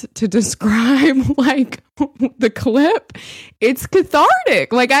bus to describe like the clip, it's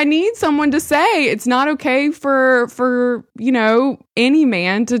cathartic. Like, I need someone to say it's not okay for any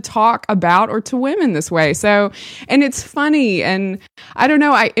man to talk about or to women this way. So, and it's funny, and I don't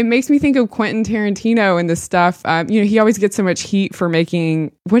know, it makes me think of Quentin Tarantino and this stuff. He always gets so much heat for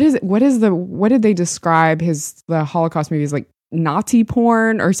making, what did they describe the Holocaust movies, like Nazi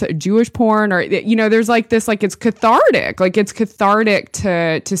porn or Jewish porn, or there's like this, like it's cathartic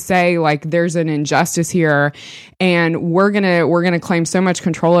to say like there's an injustice here, and we're gonna claim so much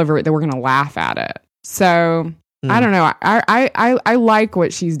control over it that we're gonna laugh at it. So I don't know. I like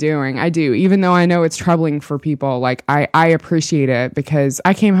what she's doing. I do, even though I know it's troubling for people. Like I appreciate it because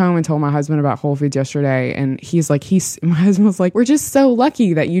I came home and told my husband about Whole Foods yesterday, and my husband was like, "We're just so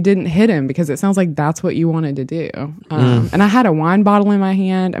lucky that you didn't hit him because it sounds like that's what you wanted to do." And I had a wine bottle in my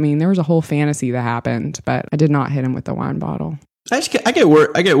hand. I mean, there was a whole fantasy that happened, but I did not hit him with the wine bottle. I get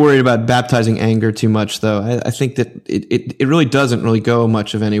worried about baptizing anger too much, though. I think that it really doesn't really go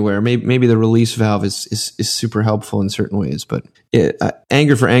much of anywhere. Maybe the release valve is super helpful in certain ways, but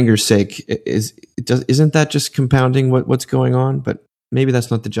anger for anger's sake isn't that just compounding what's going on? But maybe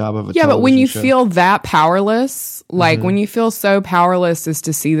that's not the job of a but when you show. feel that powerless, like when you feel so powerless as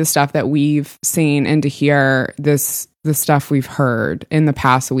to see the stuff that we've seen and to hear the stuff we've heard in the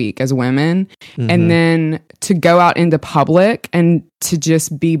past week as women, and then to go out into public and to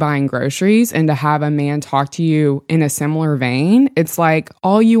just be buying groceries and to have a man talk to you in a similar vein, it's like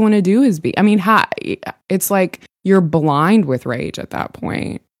all you want to do is be, it's like you're blind with rage at that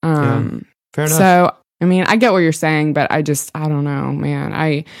point. Fair enough. So, I mean, I get what you're saying, but I don't know, man.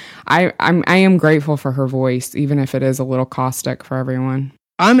 I am grateful for her voice, even if it is a little caustic for everyone.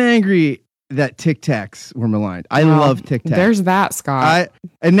 I'm angry that Tic Tacs were maligned. I love Tic Tacs. There's that, Scott.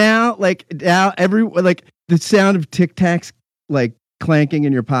 Now the sound of Tic Tacs like clanking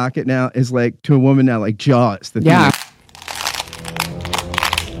in your pocket now is like to a woman now like Jaws. Yeah.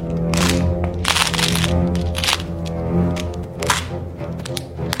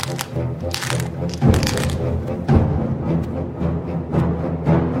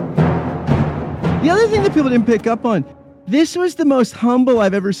 The other thing that people didn't pick up on, this was the most humble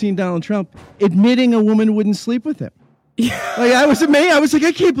I've ever seen Donald Trump admitting a woman wouldn't sleep with him. Like I was amazed. I was like,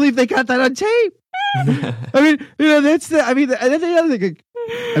 I can't believe they got that on tape. I mean, that's the other thing.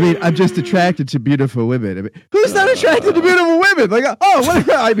 I mean, I'm just attracted to beautiful women. I mean, who's not attracted to beautiful women? Like, oh,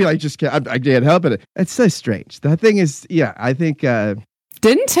 whatever. I mean, I just can't. I can't help it. It's so strange. The thing is, I think.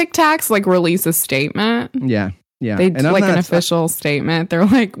 Didn't Tic Tacs like release a statement? Yeah. They did like an official statement. They're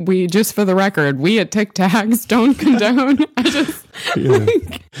like, we just for the record, we at Tic Tacs don't condone.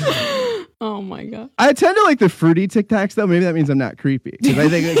 Oh my God. I tend to like the fruity Tic Tacs though. Maybe that means I'm not creepy because I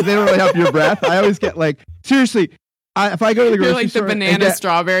think they don't really help your breath. I always get like, seriously, if I go to the grocery store, the banana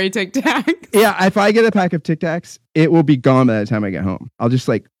strawberry Tic Tacs. Yeah, if I get a pack of Tic Tacs, it will be gone by the time I get home. I'll just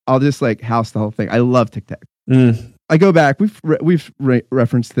house the whole thing. I love Tic Tacs. I go back. We've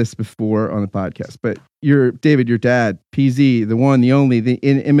referenced this before on the podcast, but your dad, PZ, the one, the only, the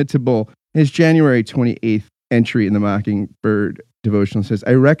inimitable, his January 28th entry in the Mockingbird devotional says,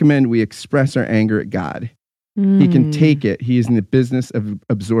 "I recommend we express our anger at God. He can take it. He is in the business of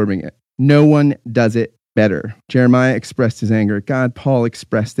absorbing it. No one does it better." Jeremiah expressed his anger at God. Paul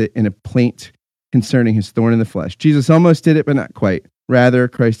expressed it in a plaint concerning his thorn in the flesh. Jesus almost did it, but not quite. Rather,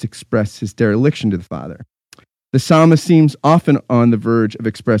 Christ expressed his dereliction to the Father. The psalmist seems often on the verge of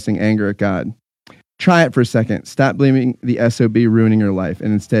expressing anger at God. Try it for a second. Stop blaming the SOB ruining your life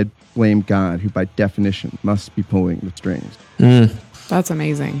and instead blame God, who by definition must be pulling the strings. That's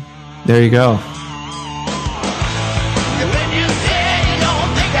amazing. There you go. When you say you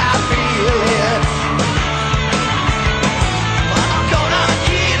don't think I feel it, I'm gonna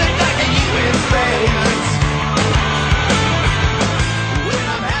eat it like you in France. When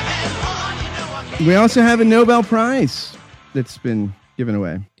I'm having fun, you know I can't. We also have a Nobel Prize that's been given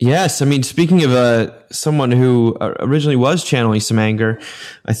away. Yes, I mean, speaking of someone who originally was channeling some anger,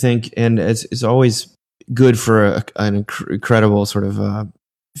 I think, and is always good for an incredible sort of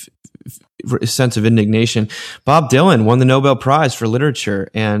sense of indignation. Bob Dylan won the Nobel Prize for Literature,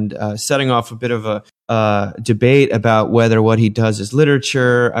 and setting off a bit of a debate about whether what he does is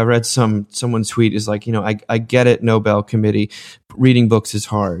literature. I read someone's tweet is like, I get it, Nobel Committee, reading books is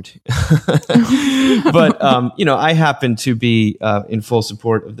hard. But, I happen to be in full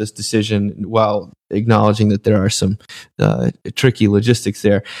support of this decision while acknowledging that there are some tricky logistics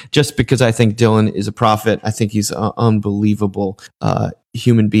there. Just because I think Dylan is a prophet, I think he's an unbelievable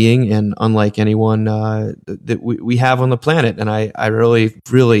human being and unlike anyone that we have on the planet. And I really,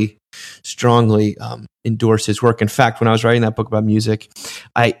 really strongly endorse his work. In fact, when I was writing that book about music,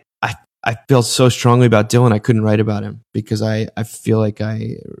 I felt so strongly about Dylan, I couldn't write about him because I feel like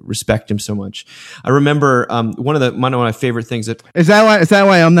I respect him so much. I remember one of my favorite things that Is that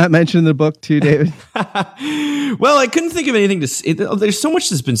why I'm not mentioned in the book too, David? Well, I couldn't think of anything to say. There's so much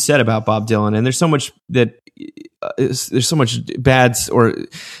that's been said about Bob Dylan, and there's so much that there's so much bad or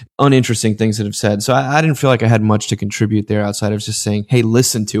uninteresting things that have said. So I didn't feel like I had much to contribute there outside of just saying, hey,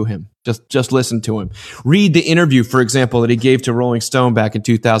 listen to him. Just listen to him. Read the interview, for example, that he gave to Rolling Stone back in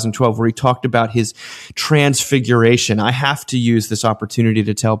 2012, where he talked about his transfiguration. I have to use this opportunity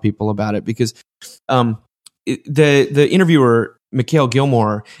to tell people about it because the interviewer, Mikhail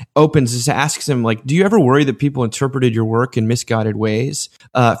Gilmore, asks him, like, do you ever worry that people interpreted your work in misguided ways?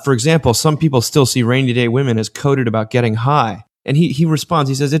 For example, some people still see Rainy Day Women as coded about getting high. And he responds,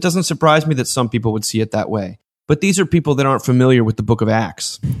 he says, it doesn't surprise me that some people would see it that way. But these are people that aren't familiar with the book of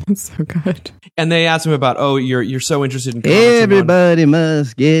Acts. That's so good. And they ask him about, you're so interested in Everybody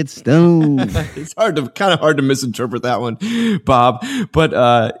must get stoned. It's kind of hard to misinterpret that one, Bob.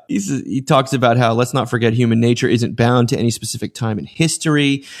 But he talks about how, let's not forget, human nature isn't bound to any specific time in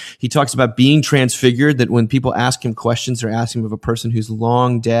history. He talks about being transfigured, that when people ask him questions, they're asking him of a person who's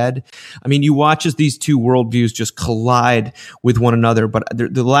long dead. I mean, you watch as these two worldviews just collide with one another. But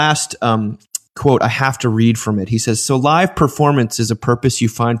the last quote, I have to read from it. He says, so live performance is a purpose you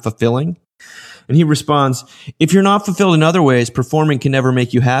find fulfilling? And he responds, if you're not fulfilled in other ways, performing can never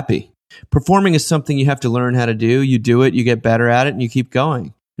make you happy. Performing is something you have to learn how to do. You do it, you get better at it, and you keep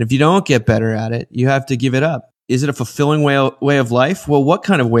going. And if you don't get better at it, you have to give it up. Is it a fulfilling way of life? Well, what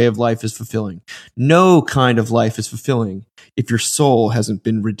kind of way of life is fulfilling? No kind of life is fulfilling if your soul hasn't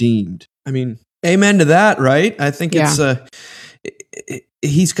been redeemed. I mean, amen to that, right? I think it's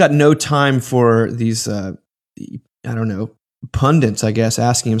he's got no time for these, pundits, I guess,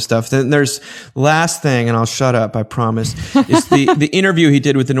 asking him stuff. Then there's last thing, and I'll shut up, I promise. It's the interview he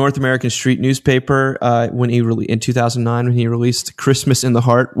did with the North American Street newspaper in 2009 when he released Christmas in the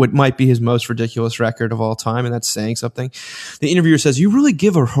Heart, what might be his most ridiculous record of all time, and that's saying something. The interviewer says, you really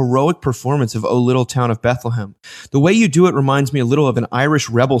give a heroic performance of O Little Town of Bethlehem. The way you do it reminds me a little of an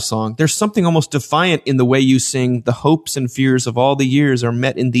Irish rebel song. There's something almost defiant in the way you sing, the hopes and fears of all the years are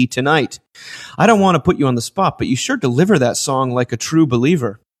met in thee tonight. I don't want to put you on the spot, but you sure deliver that song like a true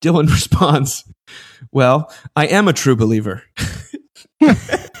believer. Dylan responds, well, I am a true believer.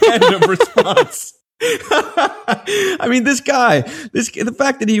 End of response. I mean, this guy, the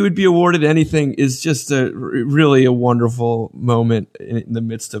fact that he would be awarded anything is just really a wonderful moment in the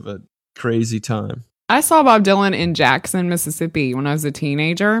midst of a crazy time. I saw Bob Dylan in Jackson, Mississippi when I was a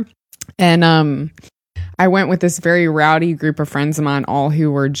teenager. And I went with this very rowdy group of friends of mine, all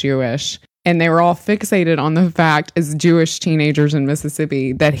who were Jewish. And they were all fixated on the fact, as Jewish teenagers in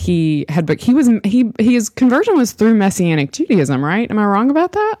Mississippi, that his conversion was through Messianic Judaism, right? Am I wrong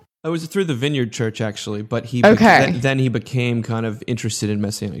about that? It was through the Vineyard Church, actually, but then he became kind of interested in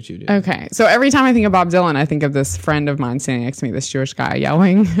Messianic Judaism. Okay, so every time I think of Bob Dylan, I think of this friend of mine standing next to me, this Jewish guy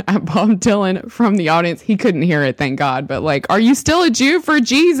yelling at Bob Dylan from the audience. He couldn't hear it, thank God, but like, are you still a Jew for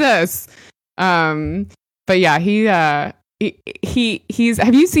Jesus? But yeah, he's.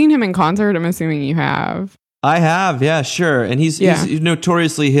 Have you seen him in concert? I'm assuming you have. I have, yeah, sure. And he's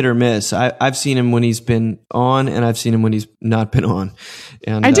notoriously hit or miss. I've seen him when he's been on, and I've seen him when he's not been on.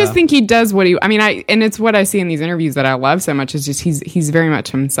 And I just think he does what and it's what I see in these interviews that I love so much, is just he's very much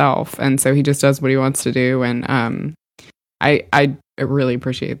himself, and so he just does what he wants to do, and I really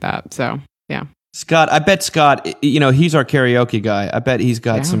appreciate that. So yeah. Scott, I bet he's our karaoke guy. I bet he's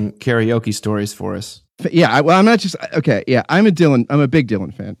got some karaoke stories for us. Yeah, I'm not just okay. Yeah, I'm a big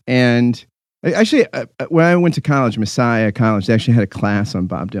Dylan fan, and actually, when I went to college, Messiah College, they actually had a class on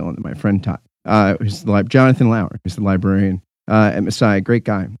Bob Dylan that my friend taught. Jonathan Lauer, who's the librarian at Messiah, great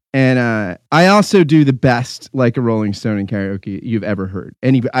guy. And I also do the best Like a Rolling Stone in karaoke you've ever heard,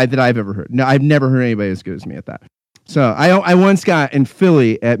 that I've ever heard. No, I've never heard anybody as good as me at that. So I once got in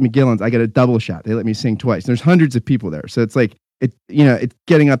Philly at McGillen's, I got a double shot. They let me sing twice. There's hundreds of people there, so it's like it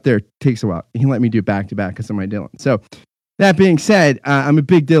getting up there takes a while. He let me do back to back because of my Dylan. So that being said, I'm a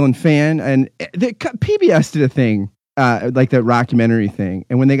big Dylan fan, and PBS did a thing like that rockumentary thing.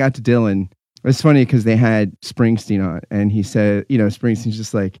 And when they got to Dylan, it was funny because they had Springsteen on, and he said, Springsteen's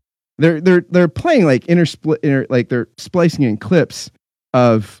just like they're playing like like they're splicing in clips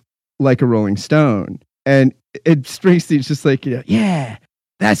of Like a Rolling Stone, and Springsteen's just like, yeah,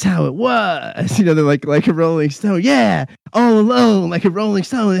 that's how it was. They're like a Rolling Stone. Yeah, all alone, like a Rolling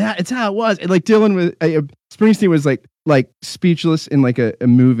Stone. It's how it was. And like Dylan was, Springsteen was like speechless in like a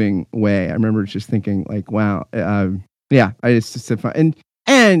moving way. I remember just thinking like, wow, yeah. I just said fun.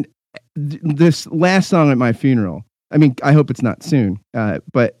 And this last song at my funeral, I mean, I hope it's not soon,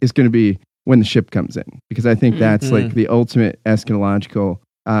 but it's going to be When the Ship Comes In, because I think that's like the ultimate eschatological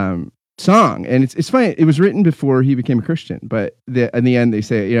song. And it's funny, it was written before he became a Christian, but in the end they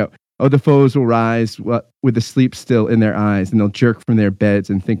say, the foes will rise with the sleep still in their eyes, and they'll jerk from their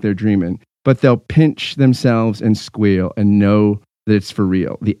beds and think they're dreaming, but they'll pinch themselves and squeal and know that it's for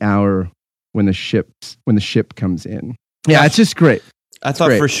real, the hour when the ship comes in. Yeah, it's just great. I thought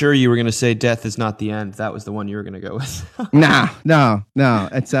great. for sure you were going to say "Death is not the end." That was the one you were going to go with. No.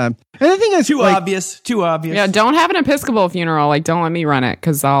 It's and the thing is, Too like, obvious. Yeah, don't have an Episcopal funeral. Like, don't let me run it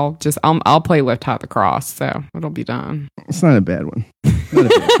because I'll play Lift High the Cross, so it'll be done. It's not a bad one. Not a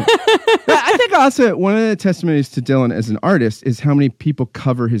bad one. But I think also one of the testimonies to Dylan as an artist is how many people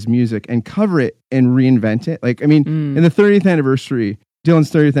cover his music and cover it and reinvent it. Like, I mean, in the 30th anniversary,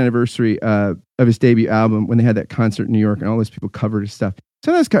 Dylan's 30th anniversary of his debut album, when they had that concert in New York and all those people covered his stuff.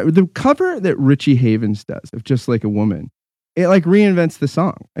 Sometimes the cover that Richie Havens does of Just Like a Woman, it like reinvents the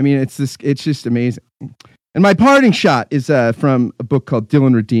song. I mean, it's just amazing. And my parting shot is from a book called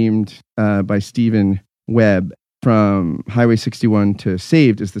Dylan Redeemed by Stephen Webb, from Highway 61 to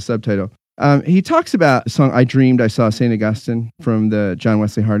Saved is the subtitle. He talks about the song I Dreamed I Saw St. Augustine from the John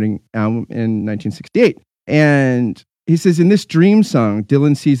Wesley Harding album in 1968. And he says, in this dream song,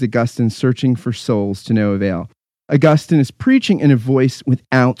 Dylan sees Augustine searching for souls to no avail. Augustine is preaching in a voice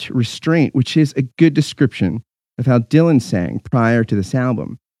without restraint, which is a good description of how Dylan sang prior to this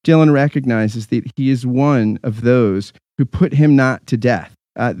album. Dylan recognizes that he is one of those who put him not to death.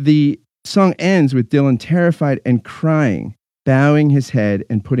 The song ends with Dylan terrified and crying, bowing his head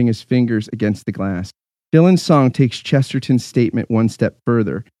and putting his fingers against the glass. Dylan's song takes Chesterton's statement one step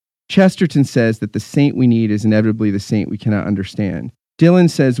further. Chesterton says that the saint we need is inevitably the saint we cannot understand. Dylan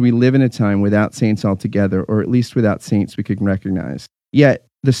says we live in a time without saints altogether, or at least without saints we can recognize. Yet,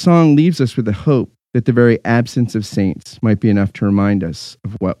 the song leaves us with the hope that the very absence of saints might be enough to remind us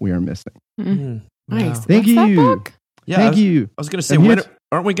of what we are missing. Nice. Wow. Thank What's that you. book? Yeah, Thank you. I was going to say,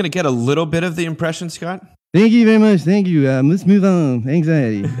 aren't we going to get a little bit of the impression, Scott? Thank you very much. Thank you. Let's move on.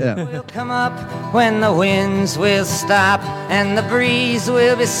 Anxiety. Yeah. Will come up when the winds will stop and the breeze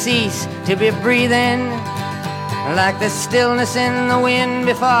will be cease to be breathing, like the stillness in the wind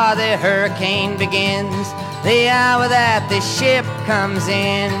before the hurricane begins, the hour that the ship comes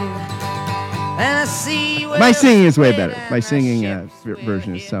in. And I see My singing is way better. My singing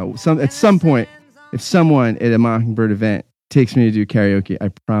version is so. At some point, if someone at a Mockingbird event takes me to do karaoke, I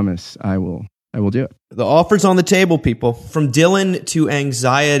promise I will do it. The offer's on the table, people. From Dylan to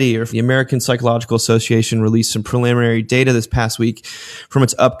anxiety, or the American Psychological Association released some preliminary data this past week from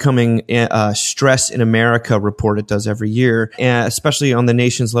its upcoming Stress in America report it does every year, and especially on the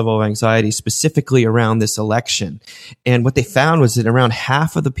nation's level of anxiety, specifically around this election. And what they found was that around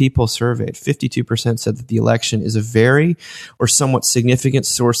half of the people surveyed, 52%, said that the election is a very or somewhat significant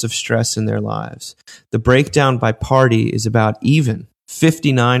source of stress in their lives. The breakdown by party is about even.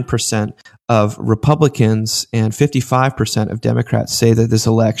 59% of Republicans and 55% of Democrats say that this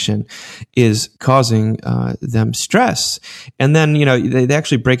election is causing them stress. And then, they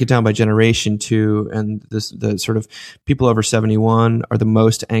actually break it down by generation too. And the sort of people over 71 are the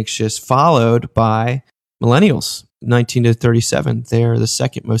most anxious, followed by millennials, 19 to 37. They're the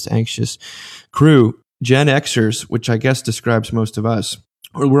second most anxious crew. Gen Xers, which I guess describes most of us,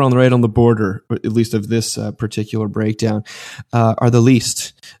 or we're on the border, at least of this particular breakdown, are the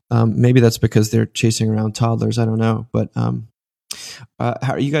least. Maybe that's because they're chasing around toddlers. I don't know. But how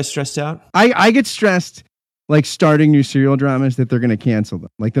are you guys stressed out? I get stressed like starting new serial dramas that they're going to cancel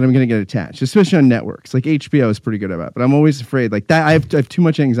them, like that I'm going to get attached, especially on networks. Like HBO is pretty good about it, but I'm always afraid like that. I have too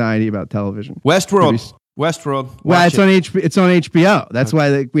much anxiety about television. Westworld. Well, it's on HBO. That's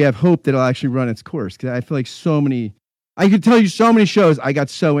why we have hope that it'll actually run its course. Because I feel like I could tell you so many shows I got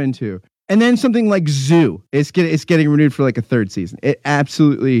so into. And then something like Zoo, it's getting renewed for like a third season. It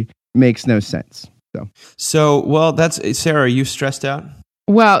absolutely makes no sense. So that's Sarah, are you stressed out?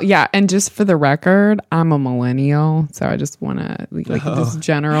 Well, yeah, and just for the record, I'm a millennial, so I just want to this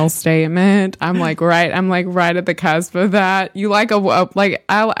general statement. I'm like right at the cusp of that. You I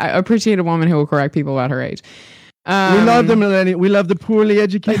appreciate a woman who will correct people about her age. We love the millennials. We love the poorly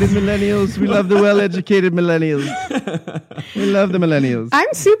educated millennials. We love the well-educated millennials. We love the millennials.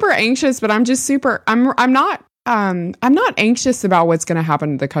 I'm super anxious, but I'm just super. I'm not anxious about what's going to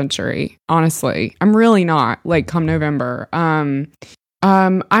happen to the country. Honestly, I'm really not. Like come November, I'm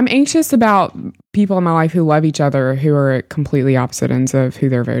anxious about people in my life who love each other, who are at completely opposite ends of who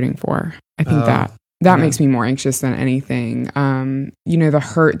they're voting for. I think that makes me more anxious than anything. The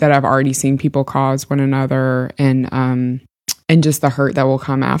hurt that I've already seen people cause one another, and just the hurt that will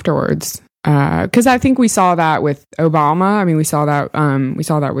come afterwards. Because I think we saw that with Obama. I mean, we saw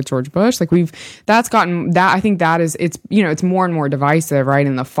that with George Bush. Like I think that is, it's more and more divisive, right?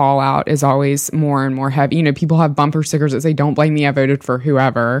 And the fallout is always more and more heavy. People have bumper stickers that say, "Don't blame me, I voted for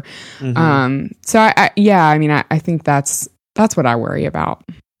whoever." Mm-hmm. I think that's what I worry about.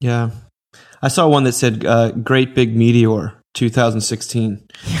 Yeah. I saw one that said, Great Big Meteor 2016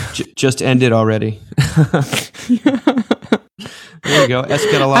 just ended already. There you go.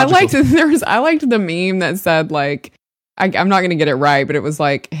 Eschatological. I liked the meme that said like, I'm not going to get it right, but it was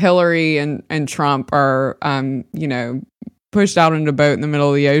like Hillary and Trump are, pushed out in a boat in the middle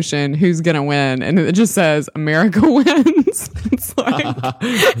of the ocean. Who's going to win? And it just says America wins. It's like,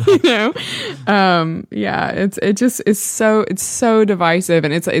 it's so divisive,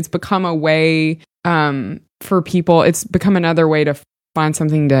 and it's become a way for people. It's become another way to find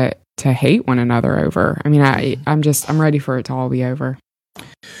something to hate one another over. I mean, I'm ready for it to all be over.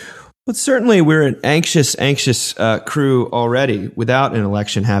 Well, certainly we're an anxious crew already without an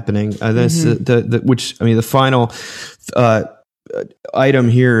election happening. The final item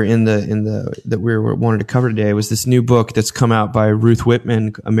here in the that we wanted to cover today was this new book that's come out by Ruth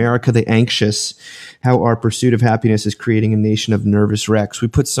Whitman, America the Anxious: How Our Pursuit of Happiness is Creating a Nation of Nervous Wrecks. We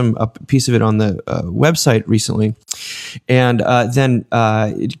put a piece of it on the website recently, and then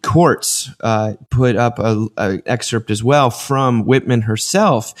Quartz put up an excerpt as well from Whitman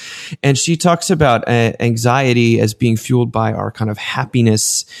herself, and she talks about anxiety as being fueled by our kind of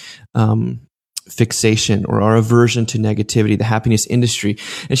happiness fixation or our aversion to negativity, the happiness industry.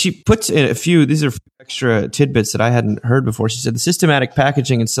 And she puts in these are extra tidbits that I hadn't heard before. She said the systematic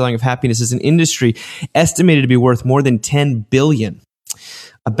packaging and selling of happiness is an industry estimated to be worth more than $10 billion,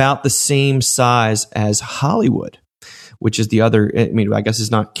 about the same size as Hollywood, which is the other, I guess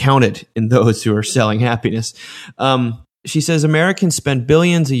is not counted in those who are selling happiness. She says Americans spend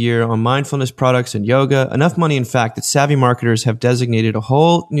billions a year on mindfulness products and yoga, enough money, in fact, that savvy marketers have designated a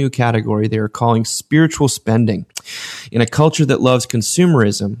whole new category they are calling spiritual spending. In a culture that loves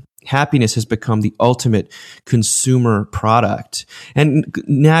consumerism, happiness has become the ultimate consumer product. And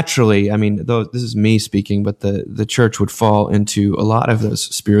naturally, though this is me speaking, but the church would fall into a lot of those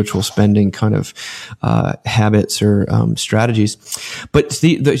spiritual spending kind of habits or strategies. But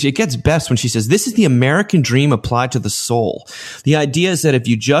it gets best when she says, this is the American dream applied to the soul. The idea is that if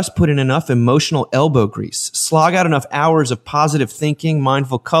you just put in enough emotional elbow grease, slog out enough hours of positive thinking,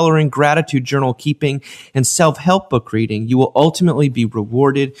 mindful coloring, gratitude journal keeping, and self-help book reading, you will ultimately be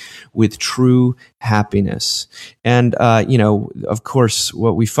rewarded with true happiness. And, of course,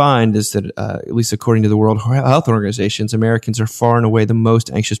 what we find is that, at least according to the World Health Organization, Americans are far and away the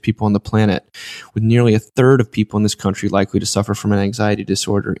most anxious people on the planet, with nearly a third of people in this country likely to suffer from an anxiety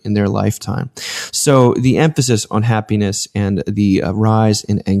disorder in their lifetime. So the emphasis on happiness and the rise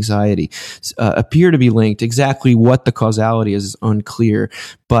in anxiety appear to be linked. Exactly what the causality is unclear,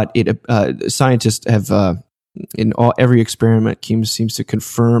 but scientists have every experiment seems to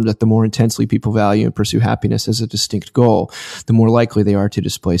confirm that the more intensely people value and pursue happiness as a distinct goal, the more likely they are to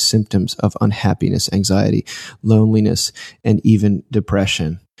display symptoms of unhappiness, anxiety, loneliness, and even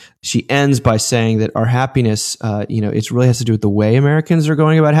depression. She ends by saying that our happiness, it really has to do with the way Americans are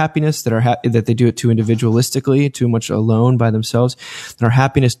going about happiness, that they do it too individualistically, too much alone by themselves. And our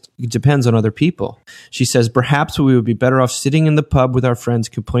happiness depends on other people. She says, perhaps we would be better off sitting in the pub with our friends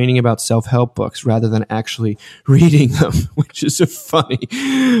complaining about self-help books rather than actually reading them, which is a funny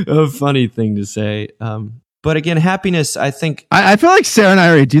thing to say. But again, happiness, I think... I feel like Sarah and I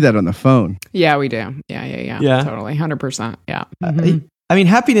already do that on the phone. Yeah, we do. Yeah. Totally. 100%. Yeah. Mm-hmm.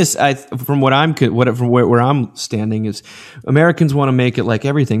 Happiness, from where I'm standing, is Americans want to make it like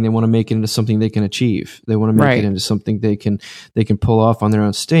everything. They want to make it into something they can achieve. They want to make it into something they can pull off on their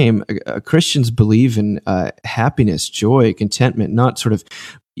own steam. Christians believe in happiness, joy, contentment, not sort of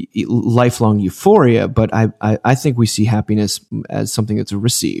lifelong euphoria, but I think we see happiness as something that's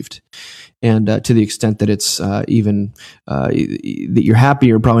received. And to the extent that it's that you're happy,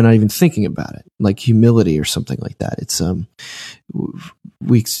 you're probably not even thinking about it, like humility or something like that. It's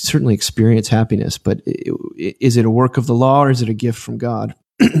we certainly experience happiness, but is it a work of the law or is it a gift from God?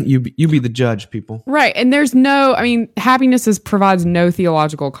 You be the judge, people. Right. And there's happiness provides no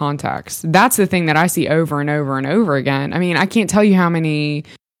theological context. That's the thing that I see over and over and over again. I can't tell you how many,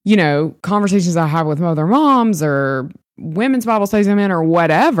 conversations I have with other moms or women's Bible studies I'm in or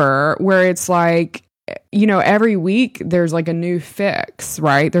whatever, where it's like, every week there's like a new fix,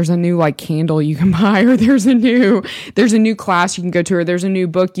 right? There's a new like candle you can buy, or there's a new class you can go to, or there's a new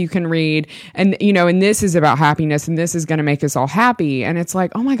book you can read. And, and this is about happiness and this is going to make us all happy. And it's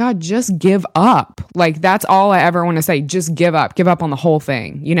like, oh my God, just give up. Like, that's all I ever want to say. Just give up on the whole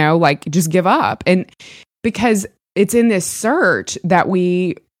thing, just give up. And because it's in this search that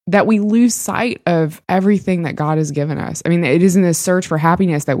we lose sight of everything that God has given us. It is in this search for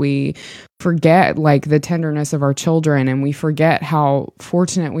happiness that we forget like the tenderness of our children, and we forget how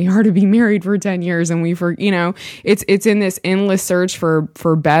fortunate we are to be married for 10 years. And it's in this endless search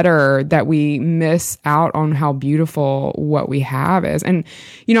for better that we miss out on how beautiful what we have is. And,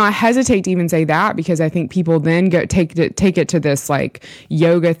 I hesitate to even say that, because I think people then take it to this like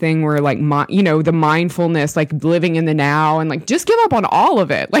yoga thing where like, the mindfulness, like living in the now, and like, just give up on all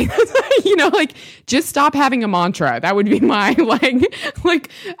of it. Like, like just stop having a mantra. That would be my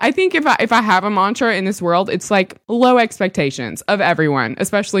like, I think if I have a mantra in this world, it's like low expectations of everyone,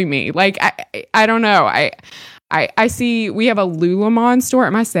 especially me. Like, I don't know. I see we have a Lululemon store.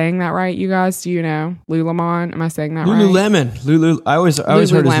 Am I saying that right, you guys? Do you know Lululemon? Am I saying that right? Lululemon. I always heard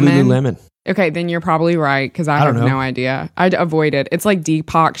it's Lululemon. Okay, then you're probably right, because I have no idea. I'd avoid it. It's like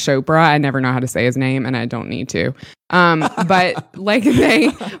Deepak Chopra. I never know how to say his name, and I don't need to. But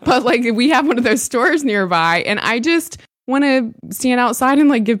we have one of those stores nearby, and I just want to stand outside and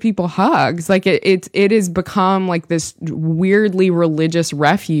like give people hugs. Like it has become like this weirdly religious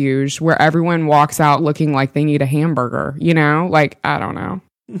refuge where everyone walks out looking like they need a hamburger. Like, I don't know.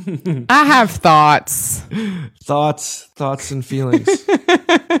 I have thoughts and feelings.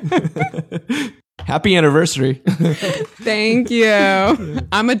 Happy anniversary. Thank you.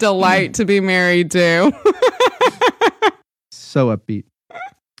 I'm a delight to be married to. So upbeat.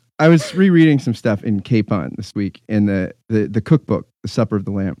 I was rereading some stuff in Capon this week in the cookbook, The Supper of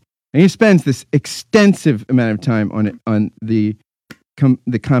the Lamb. And he spends this extensive amount of time on the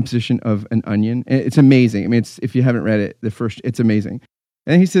composition of an onion. And it's amazing. I mean, if you haven't read it, it's amazing.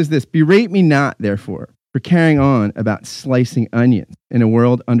 And he says this: "Berate me not, therefore, for carrying on about slicing onions in a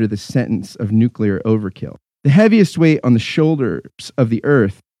world under the sentence of nuclear overkill. The heaviest weight on the shoulders of the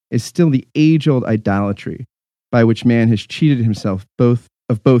earth is still the age-old idolatry by which man has cheated himself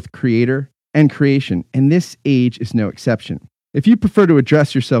of both creator and creation, and this age is no exception. If you prefer to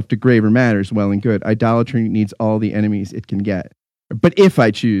address yourself to graver matters, well and good. Idolatry needs all the enemies it can get. But if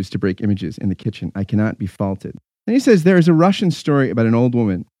I choose to break images in the kitchen, I cannot be faulted." And he says there is a Russian story about an old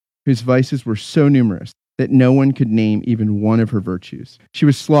woman whose vices were so numerous that no one could name even one of her virtues. She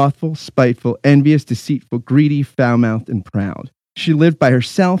was slothful, spiteful, envious, deceitful, greedy, foul-mouthed, and proud. She lived by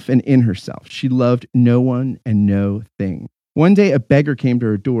herself and in herself. She loved no one and no thing. One day a beggar came to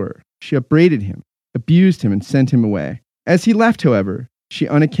her door. She upbraided him, abused him, and sent him away. As he left, however, she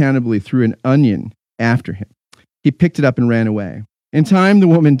unaccountably threw an onion after him. He picked it up and ran away. In time, the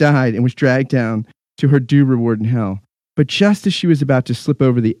woman died and was dragged down to her due reward in hell. But just as she was about to slip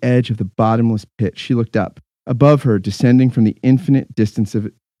over the edge of the bottomless pit, she looked up. Above her, descending from the infinite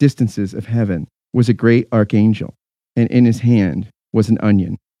distances of heaven, was a great archangel, and in his hand was an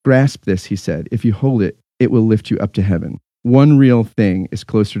onion. "Grasp this," he said. "If you hold it, it will lift you up to heaven." One real thing is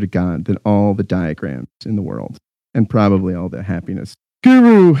closer to God than all the diagrams in the world, and probably all the happiness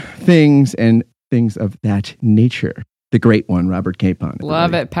guru things and things of that nature. The great one, Robert Capon.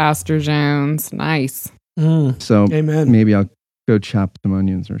 Love it, Pastor Jones. Nice. So amen. Maybe I'll go chop some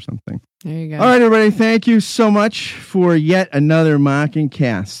onions or something. There you go. All right, everybody. Thank you so much for yet another Mocking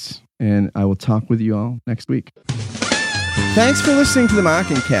Cast, and I will talk with you all next week. Thanks for listening to the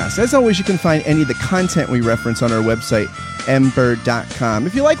Mocking Cast. As always, you can find any of the content we reference on our website, mbird.com.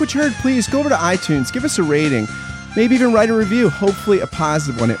 If you like what you heard, please go over to iTunes, give us a rating, maybe even write a review, hopefully a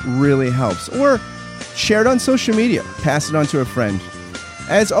positive one. It really helps. Or share it on social media. Pass it on to a friend.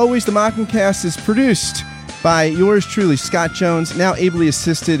 As always, the Mocking Cast is produced by yours truly, Scott Jones, now ably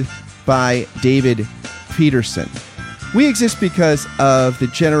assisted by David Peterson. We exist because of the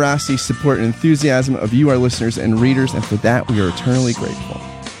generosity, support, and enthusiasm of you, our listeners and readers, and for that we are eternally grateful.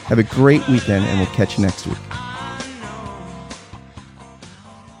 Have a great weekend, and we'll catch you next week.